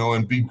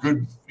 and be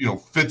good,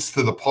 fits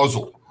to the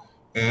puzzle.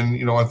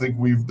 And, I think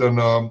we've done,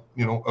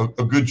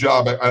 a good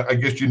job. I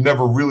guess you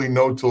never really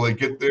know till they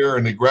get there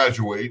and they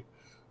graduate.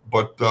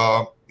 But,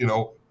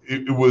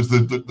 it was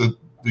the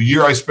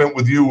year I spent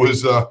with you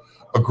was a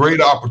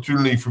great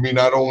opportunity for me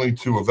not only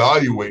to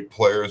evaluate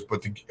players,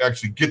 but to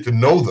actually get to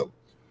know them.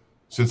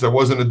 Since I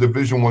wasn't a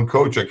Division I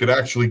coach, I could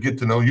actually get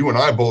to know you, and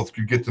I both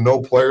could get to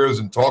know players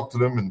and talk to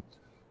them and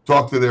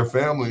talk to their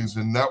families,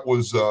 and that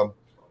was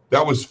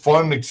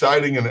fun,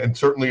 exciting, and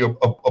certainly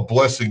a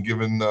blessing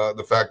given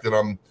the fact that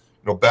I'm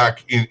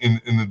back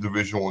in the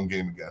Division I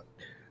game again.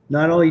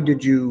 Not only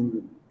did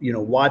you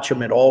watch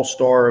them at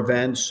all-star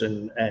events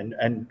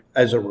and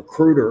as a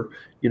recruiter,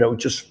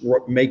 just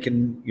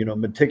making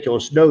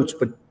meticulous notes,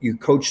 but you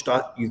coached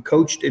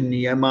in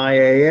the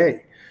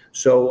MIAA.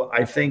 So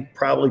I think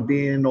probably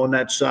being on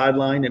that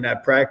sideline in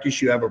that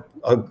practice, you have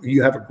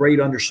a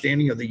great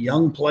understanding of the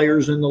young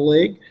players in the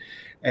league,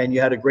 and you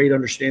had a great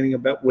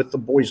understanding with the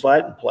boys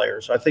Latin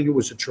players. I think it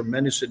was a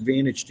tremendous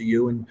advantage to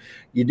you, and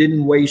you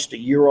didn't waste a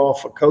year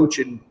off of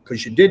coaching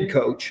because you did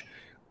coach,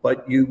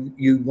 but you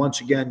once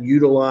again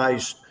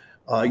utilized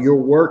your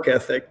work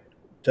ethic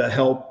to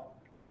help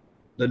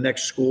the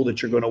next school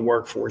that you're going to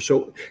work for.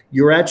 So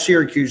you're at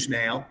Syracuse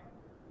now.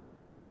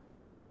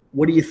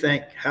 What do you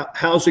think?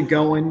 How's it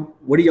going?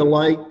 What do you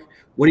like?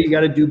 What do you got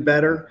to do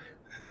better?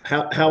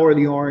 How are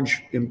the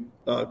Orange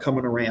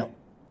coming around?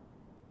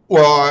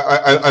 Well,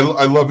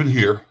 I love it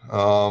here.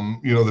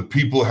 The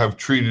people have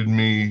treated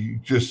me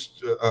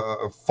just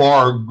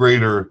far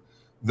greater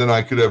than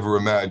I could ever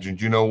imagine.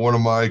 One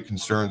of my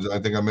concerns, and I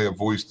think I may have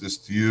voiced this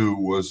to you,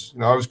 was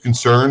I was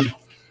concerned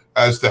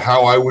as to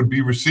how I would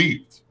be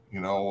received,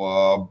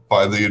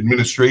 by the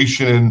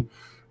administration and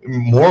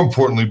more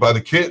importantly, by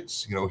the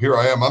kids. Here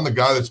I am. I'm the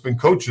guy that's been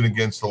coaching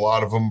against a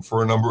lot of them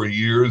for a number of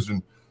years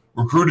and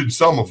recruited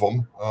some of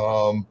them.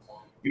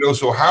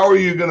 So how are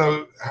you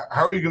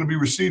gonna be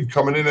received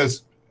coming in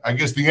as, I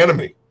guess, the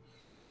enemy?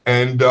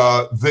 And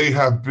they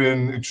have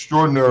been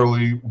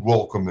extraordinarily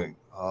welcoming.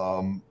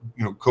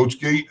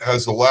 Coach Gate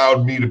has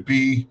allowed me to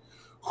be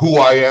who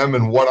I am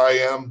and what I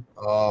am.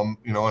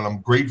 And I'm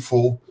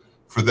grateful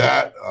for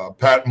that.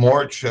 Pat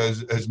March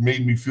has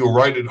made me feel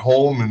right at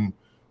home, and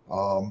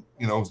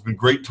it's been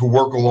great to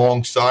work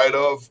alongside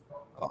of,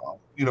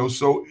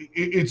 so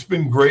it's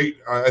been great.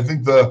 I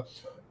think the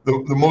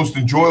most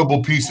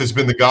enjoyable piece has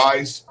been the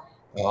guys,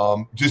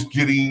 just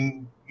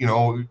getting,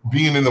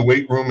 being in the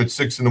weight room at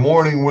 6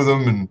 a.m. with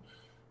them. And,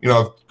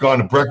 I've gone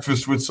to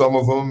breakfast with some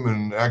of them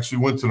and actually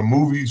went to the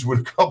movies with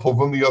a couple of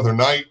them the other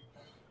night.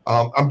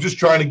 I'm just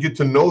trying to get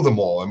to know them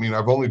all. I mean,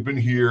 I've only been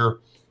here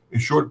a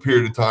short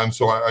period of time,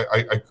 so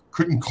I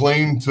couldn't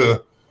claim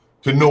to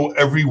know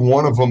every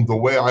one of them the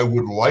way I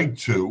would like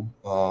to.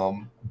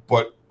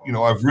 But,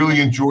 I've really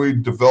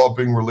enjoyed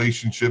developing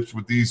relationships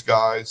with these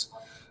guys.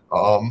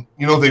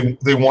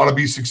 They want to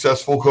be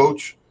successful,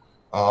 Coach.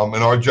 And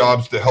our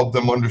job's to help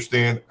them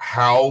understand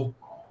how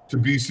to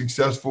be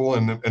successful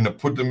and to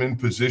put them in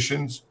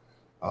positions.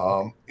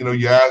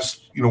 You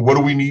asked, what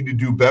do we need to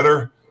do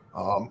better?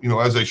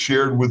 As I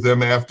shared with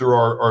them after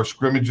our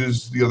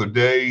scrimmages the other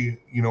day,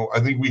 I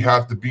think we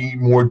have to be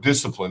more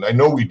disciplined. I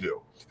know we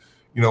do,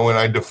 and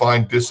I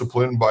define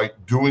discipline by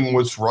doing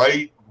what's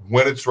right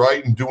when it's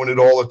right and doing it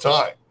all the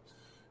time.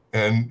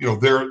 And,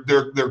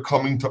 they're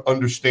coming to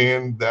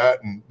understand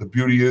that. And the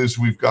beauty is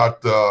we've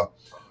got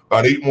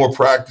about 8 more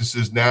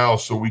practices now,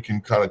 so we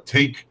can kind of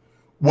take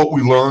what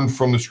we learned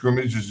from the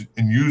scrimmages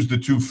and use the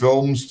 2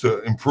 films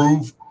to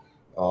improve.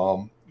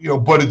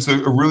 But it's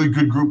a really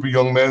good group of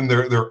young men.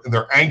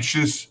 They're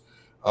anxious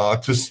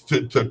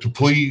to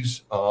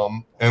please,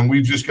 and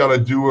we've just got to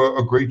do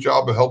a great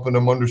job of helping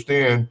them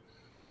understand,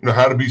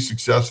 how to be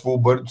successful.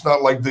 But it's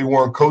not like they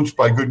weren't coached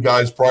by good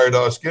guys prior to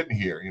us getting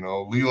here.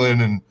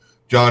 Leland and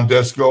John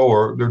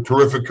Desco they're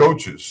terrific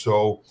coaches.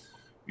 So,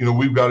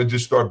 we've got to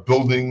just start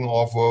building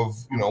off of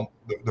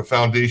the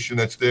foundation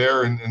that's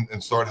there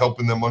and start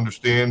helping them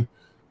understand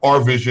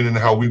our vision and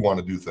how we want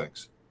to do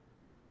things.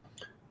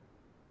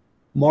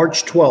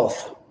 March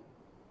 12th.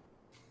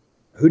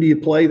 Who do you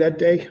play that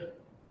day?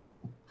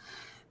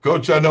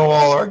 Coach, I know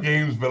all our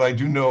games, but I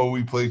do know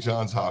we play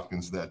Johns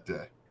Hopkins that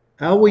day.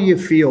 How will you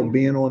feel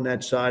being on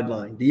that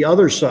sideline, the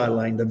other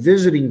sideline, the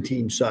visiting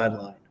team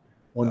sideline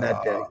on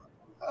that day?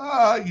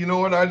 You know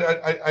what?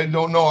 I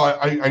don't know.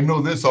 I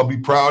know this. I'll be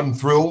proud and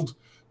thrilled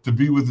to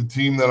be with the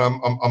team that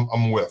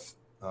I'm with,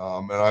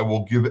 and I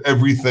will give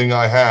everything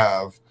I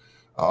have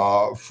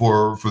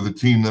for the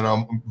team that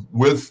I'm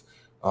with.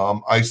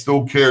 I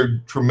still care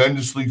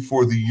tremendously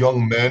for the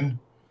young men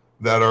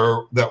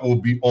that will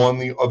be on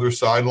the other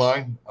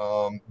sideline.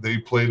 They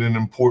played an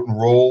important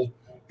role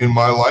in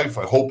my life.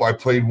 I hope I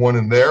played one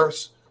in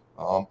theirs.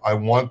 I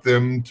want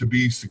them to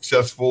be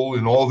successful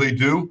in all they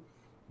do.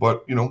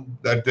 But,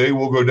 that day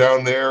we'll go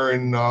down there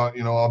and,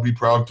 I'll be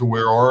proud to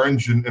wear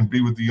orange and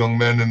be with the young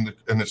men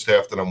and the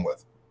staff that I'm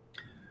with.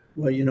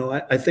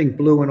 Well, I think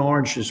blue and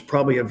orange is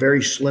probably a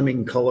very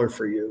slimming color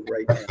for you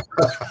right now.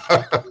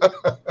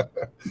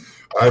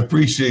 I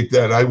appreciate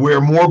that. I wear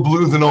more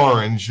blue than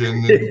orange,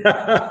 and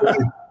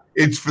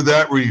it's for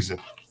that reason.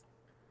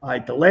 All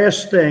right. The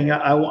last thing,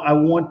 I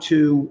want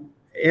to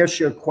ask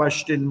you a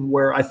question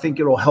where I think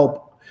it'll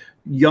help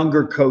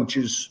younger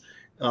coaches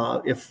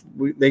if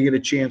they get a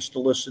chance to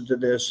listen to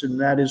this,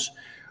 and that is,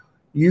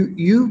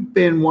 you've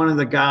been one of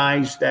the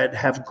guys that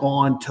have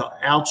gone to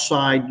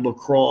outside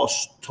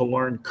lacrosse to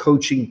learn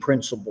coaching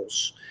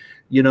principles.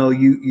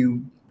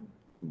 You've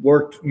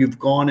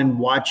gone and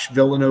watched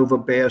Villanova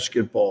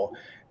basketball,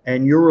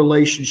 and your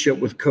relationship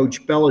with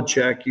Coach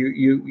Belichick,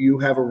 you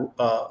have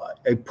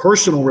a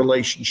personal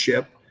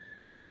relationship.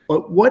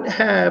 But what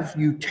have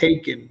you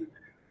taken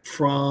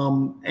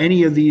from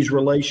any of these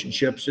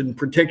relationships, in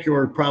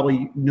particular,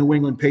 probably New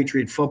England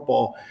Patriot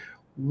football?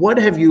 What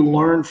have you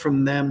learned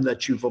from them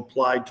that you've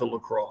applied to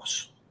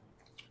lacrosse?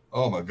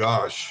 Oh my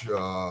gosh.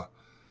 An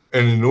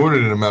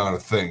inordinate amount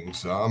of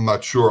things. I'm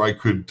not sure I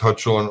could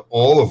touch on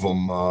all of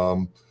them.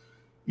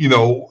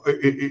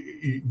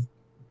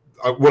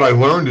 What I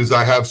learned is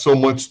I have so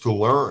much to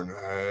learn.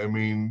 I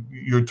mean,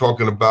 you're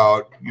talking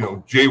about,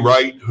 Jay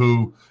Wright,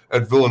 who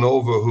at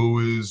Villanova,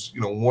 who is,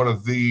 one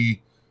of the,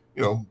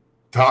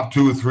 top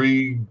 2 or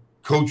 3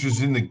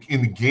 coaches in the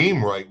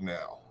game right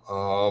now.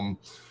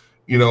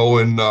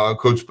 And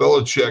Coach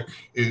Belichick,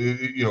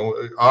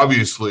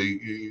 obviously,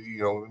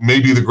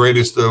 maybe the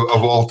greatest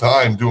of all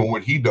time doing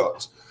what he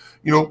does.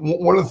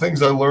 One of the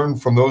things I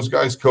learned from those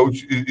guys,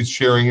 Coach, is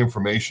sharing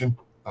information.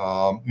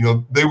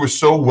 They were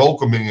so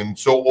welcoming and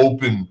so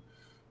open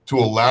to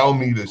allow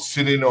me to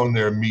sit in on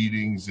their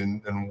meetings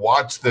and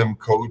watch them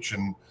coach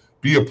and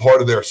be a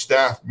part of their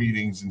staff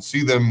meetings and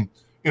see them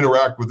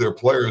interact with their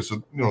players.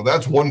 So,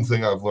 that's one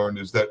thing I've learned,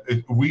 is that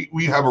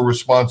we have a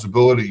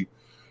responsibility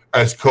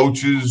as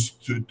coaches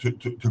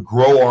to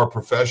grow our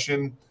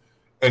profession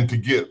and to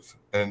give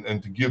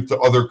and to give to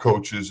other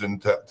coaches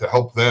and to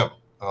help them.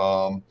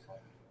 For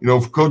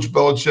Coach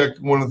Belichick,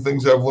 one of the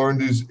things I've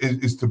learned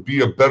is to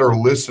be a better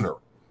listener.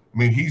 I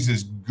mean, he's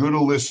as good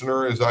a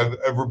listener as I've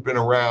ever been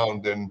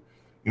around. And,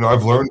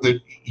 I've learned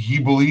that he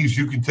believes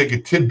you can take a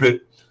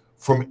tidbit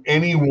from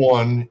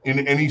anyone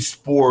in any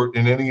sport,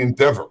 in any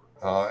endeavor.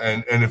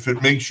 And if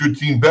it makes your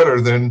team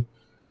better, then,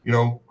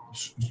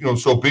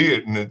 so be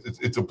it. And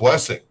it's a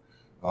blessing.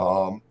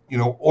 From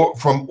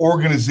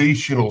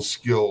organizational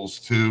skills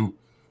to,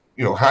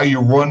 how you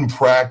run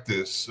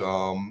practice,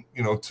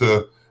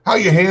 to how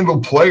you handle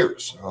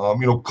players.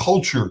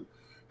 Culture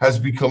has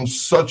become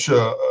such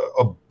a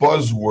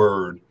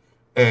buzzword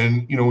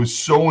and, is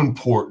so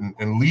important,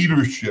 and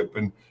leadership,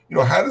 and,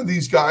 how do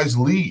these guys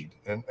lead,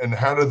 and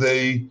how do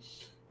they,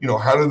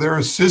 how do their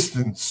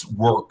assistants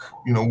work,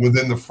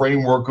 within the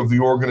framework of the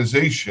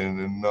organization.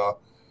 And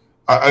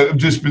I've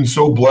just been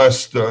so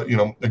blessed,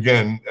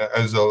 again,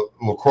 as a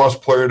lacrosse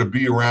player, to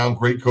be around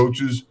great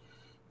coaches,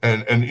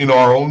 and in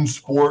our own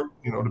sport,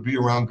 to be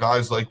around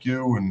guys like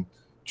you and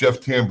Jeff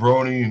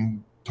Tambroni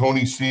and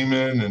Tony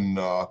Seaman and,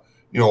 a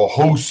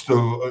host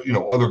of,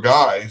 other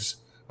guys,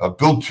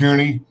 Bill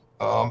Tierney,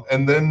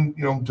 and then,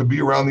 to be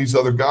around these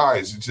other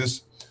guys.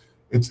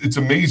 it's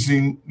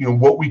amazing,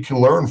 what we can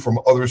learn from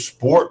other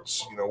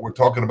sports. We're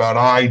talking about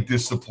eye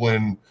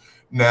discipline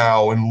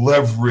now and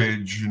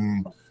leverage,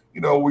 and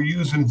we're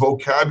using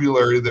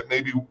vocabulary that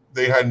maybe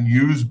they hadn't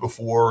used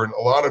before, and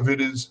a lot of it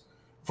is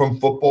from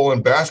football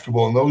and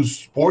basketball, and those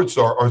sports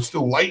are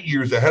still light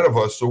years ahead of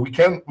us, so we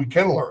can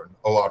learn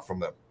a lot from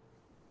them.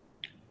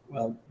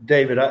 Well,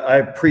 David,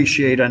 I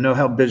know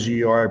how busy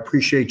you are. I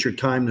appreciate your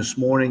time this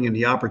morning and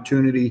the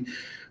opportunity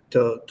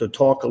to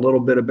talk a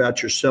little bit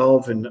about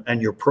yourself and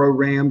your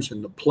programs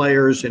and the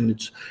players. And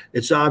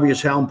it's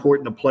obvious how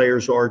important the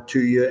players are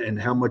to you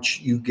and how much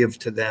you give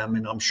to them.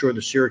 And I'm sure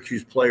the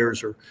Syracuse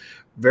players are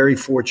very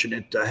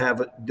fortunate to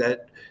have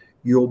that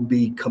you'll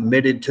be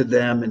committed to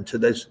them and to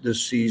this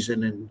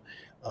season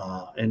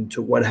and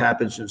to what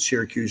happens in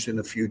Syracuse in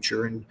the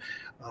future. And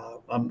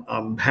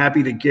I'm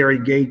happy that Gary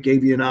Gait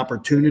gave you an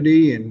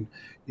opportunity, and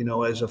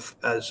as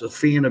a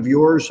fan of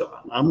yours,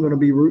 I'm going to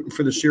be rooting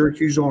for the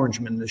Syracuse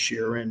Orangemen this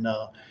year, and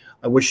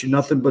I wish you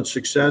nothing but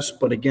success.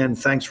 But again,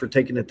 thanks for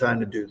taking the time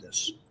to do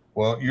this.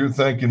 Well, you're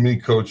thanking me,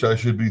 Coach. I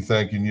should be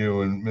thanking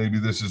you, and maybe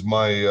this is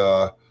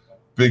my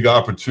big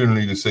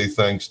opportunity to say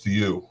thanks to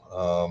you.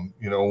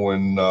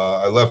 When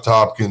I left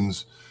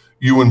Hopkins,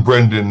 you and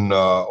Brendan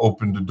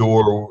opened the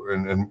door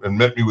and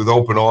met me with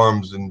open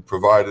arms and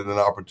provided an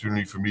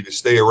opportunity for me to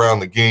stay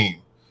around the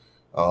game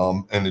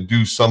and to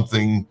do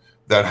something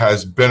that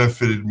has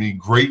benefited me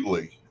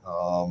greatly,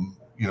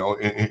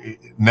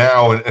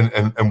 now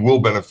and will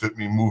benefit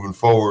me moving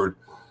forward.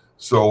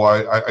 So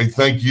I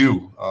thank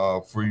you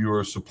for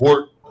your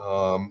support,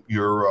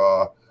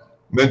 your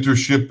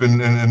mentorship,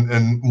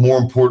 and more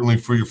importantly,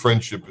 for your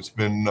friendship. It's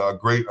been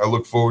great. I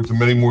look forward to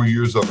many more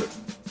years of it.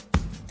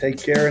 Take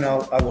care, and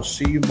I will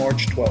see you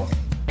March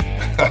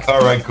 12th.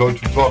 All right,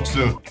 Coach. We'll talk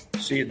soon.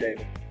 See you,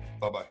 David.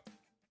 Bye-bye.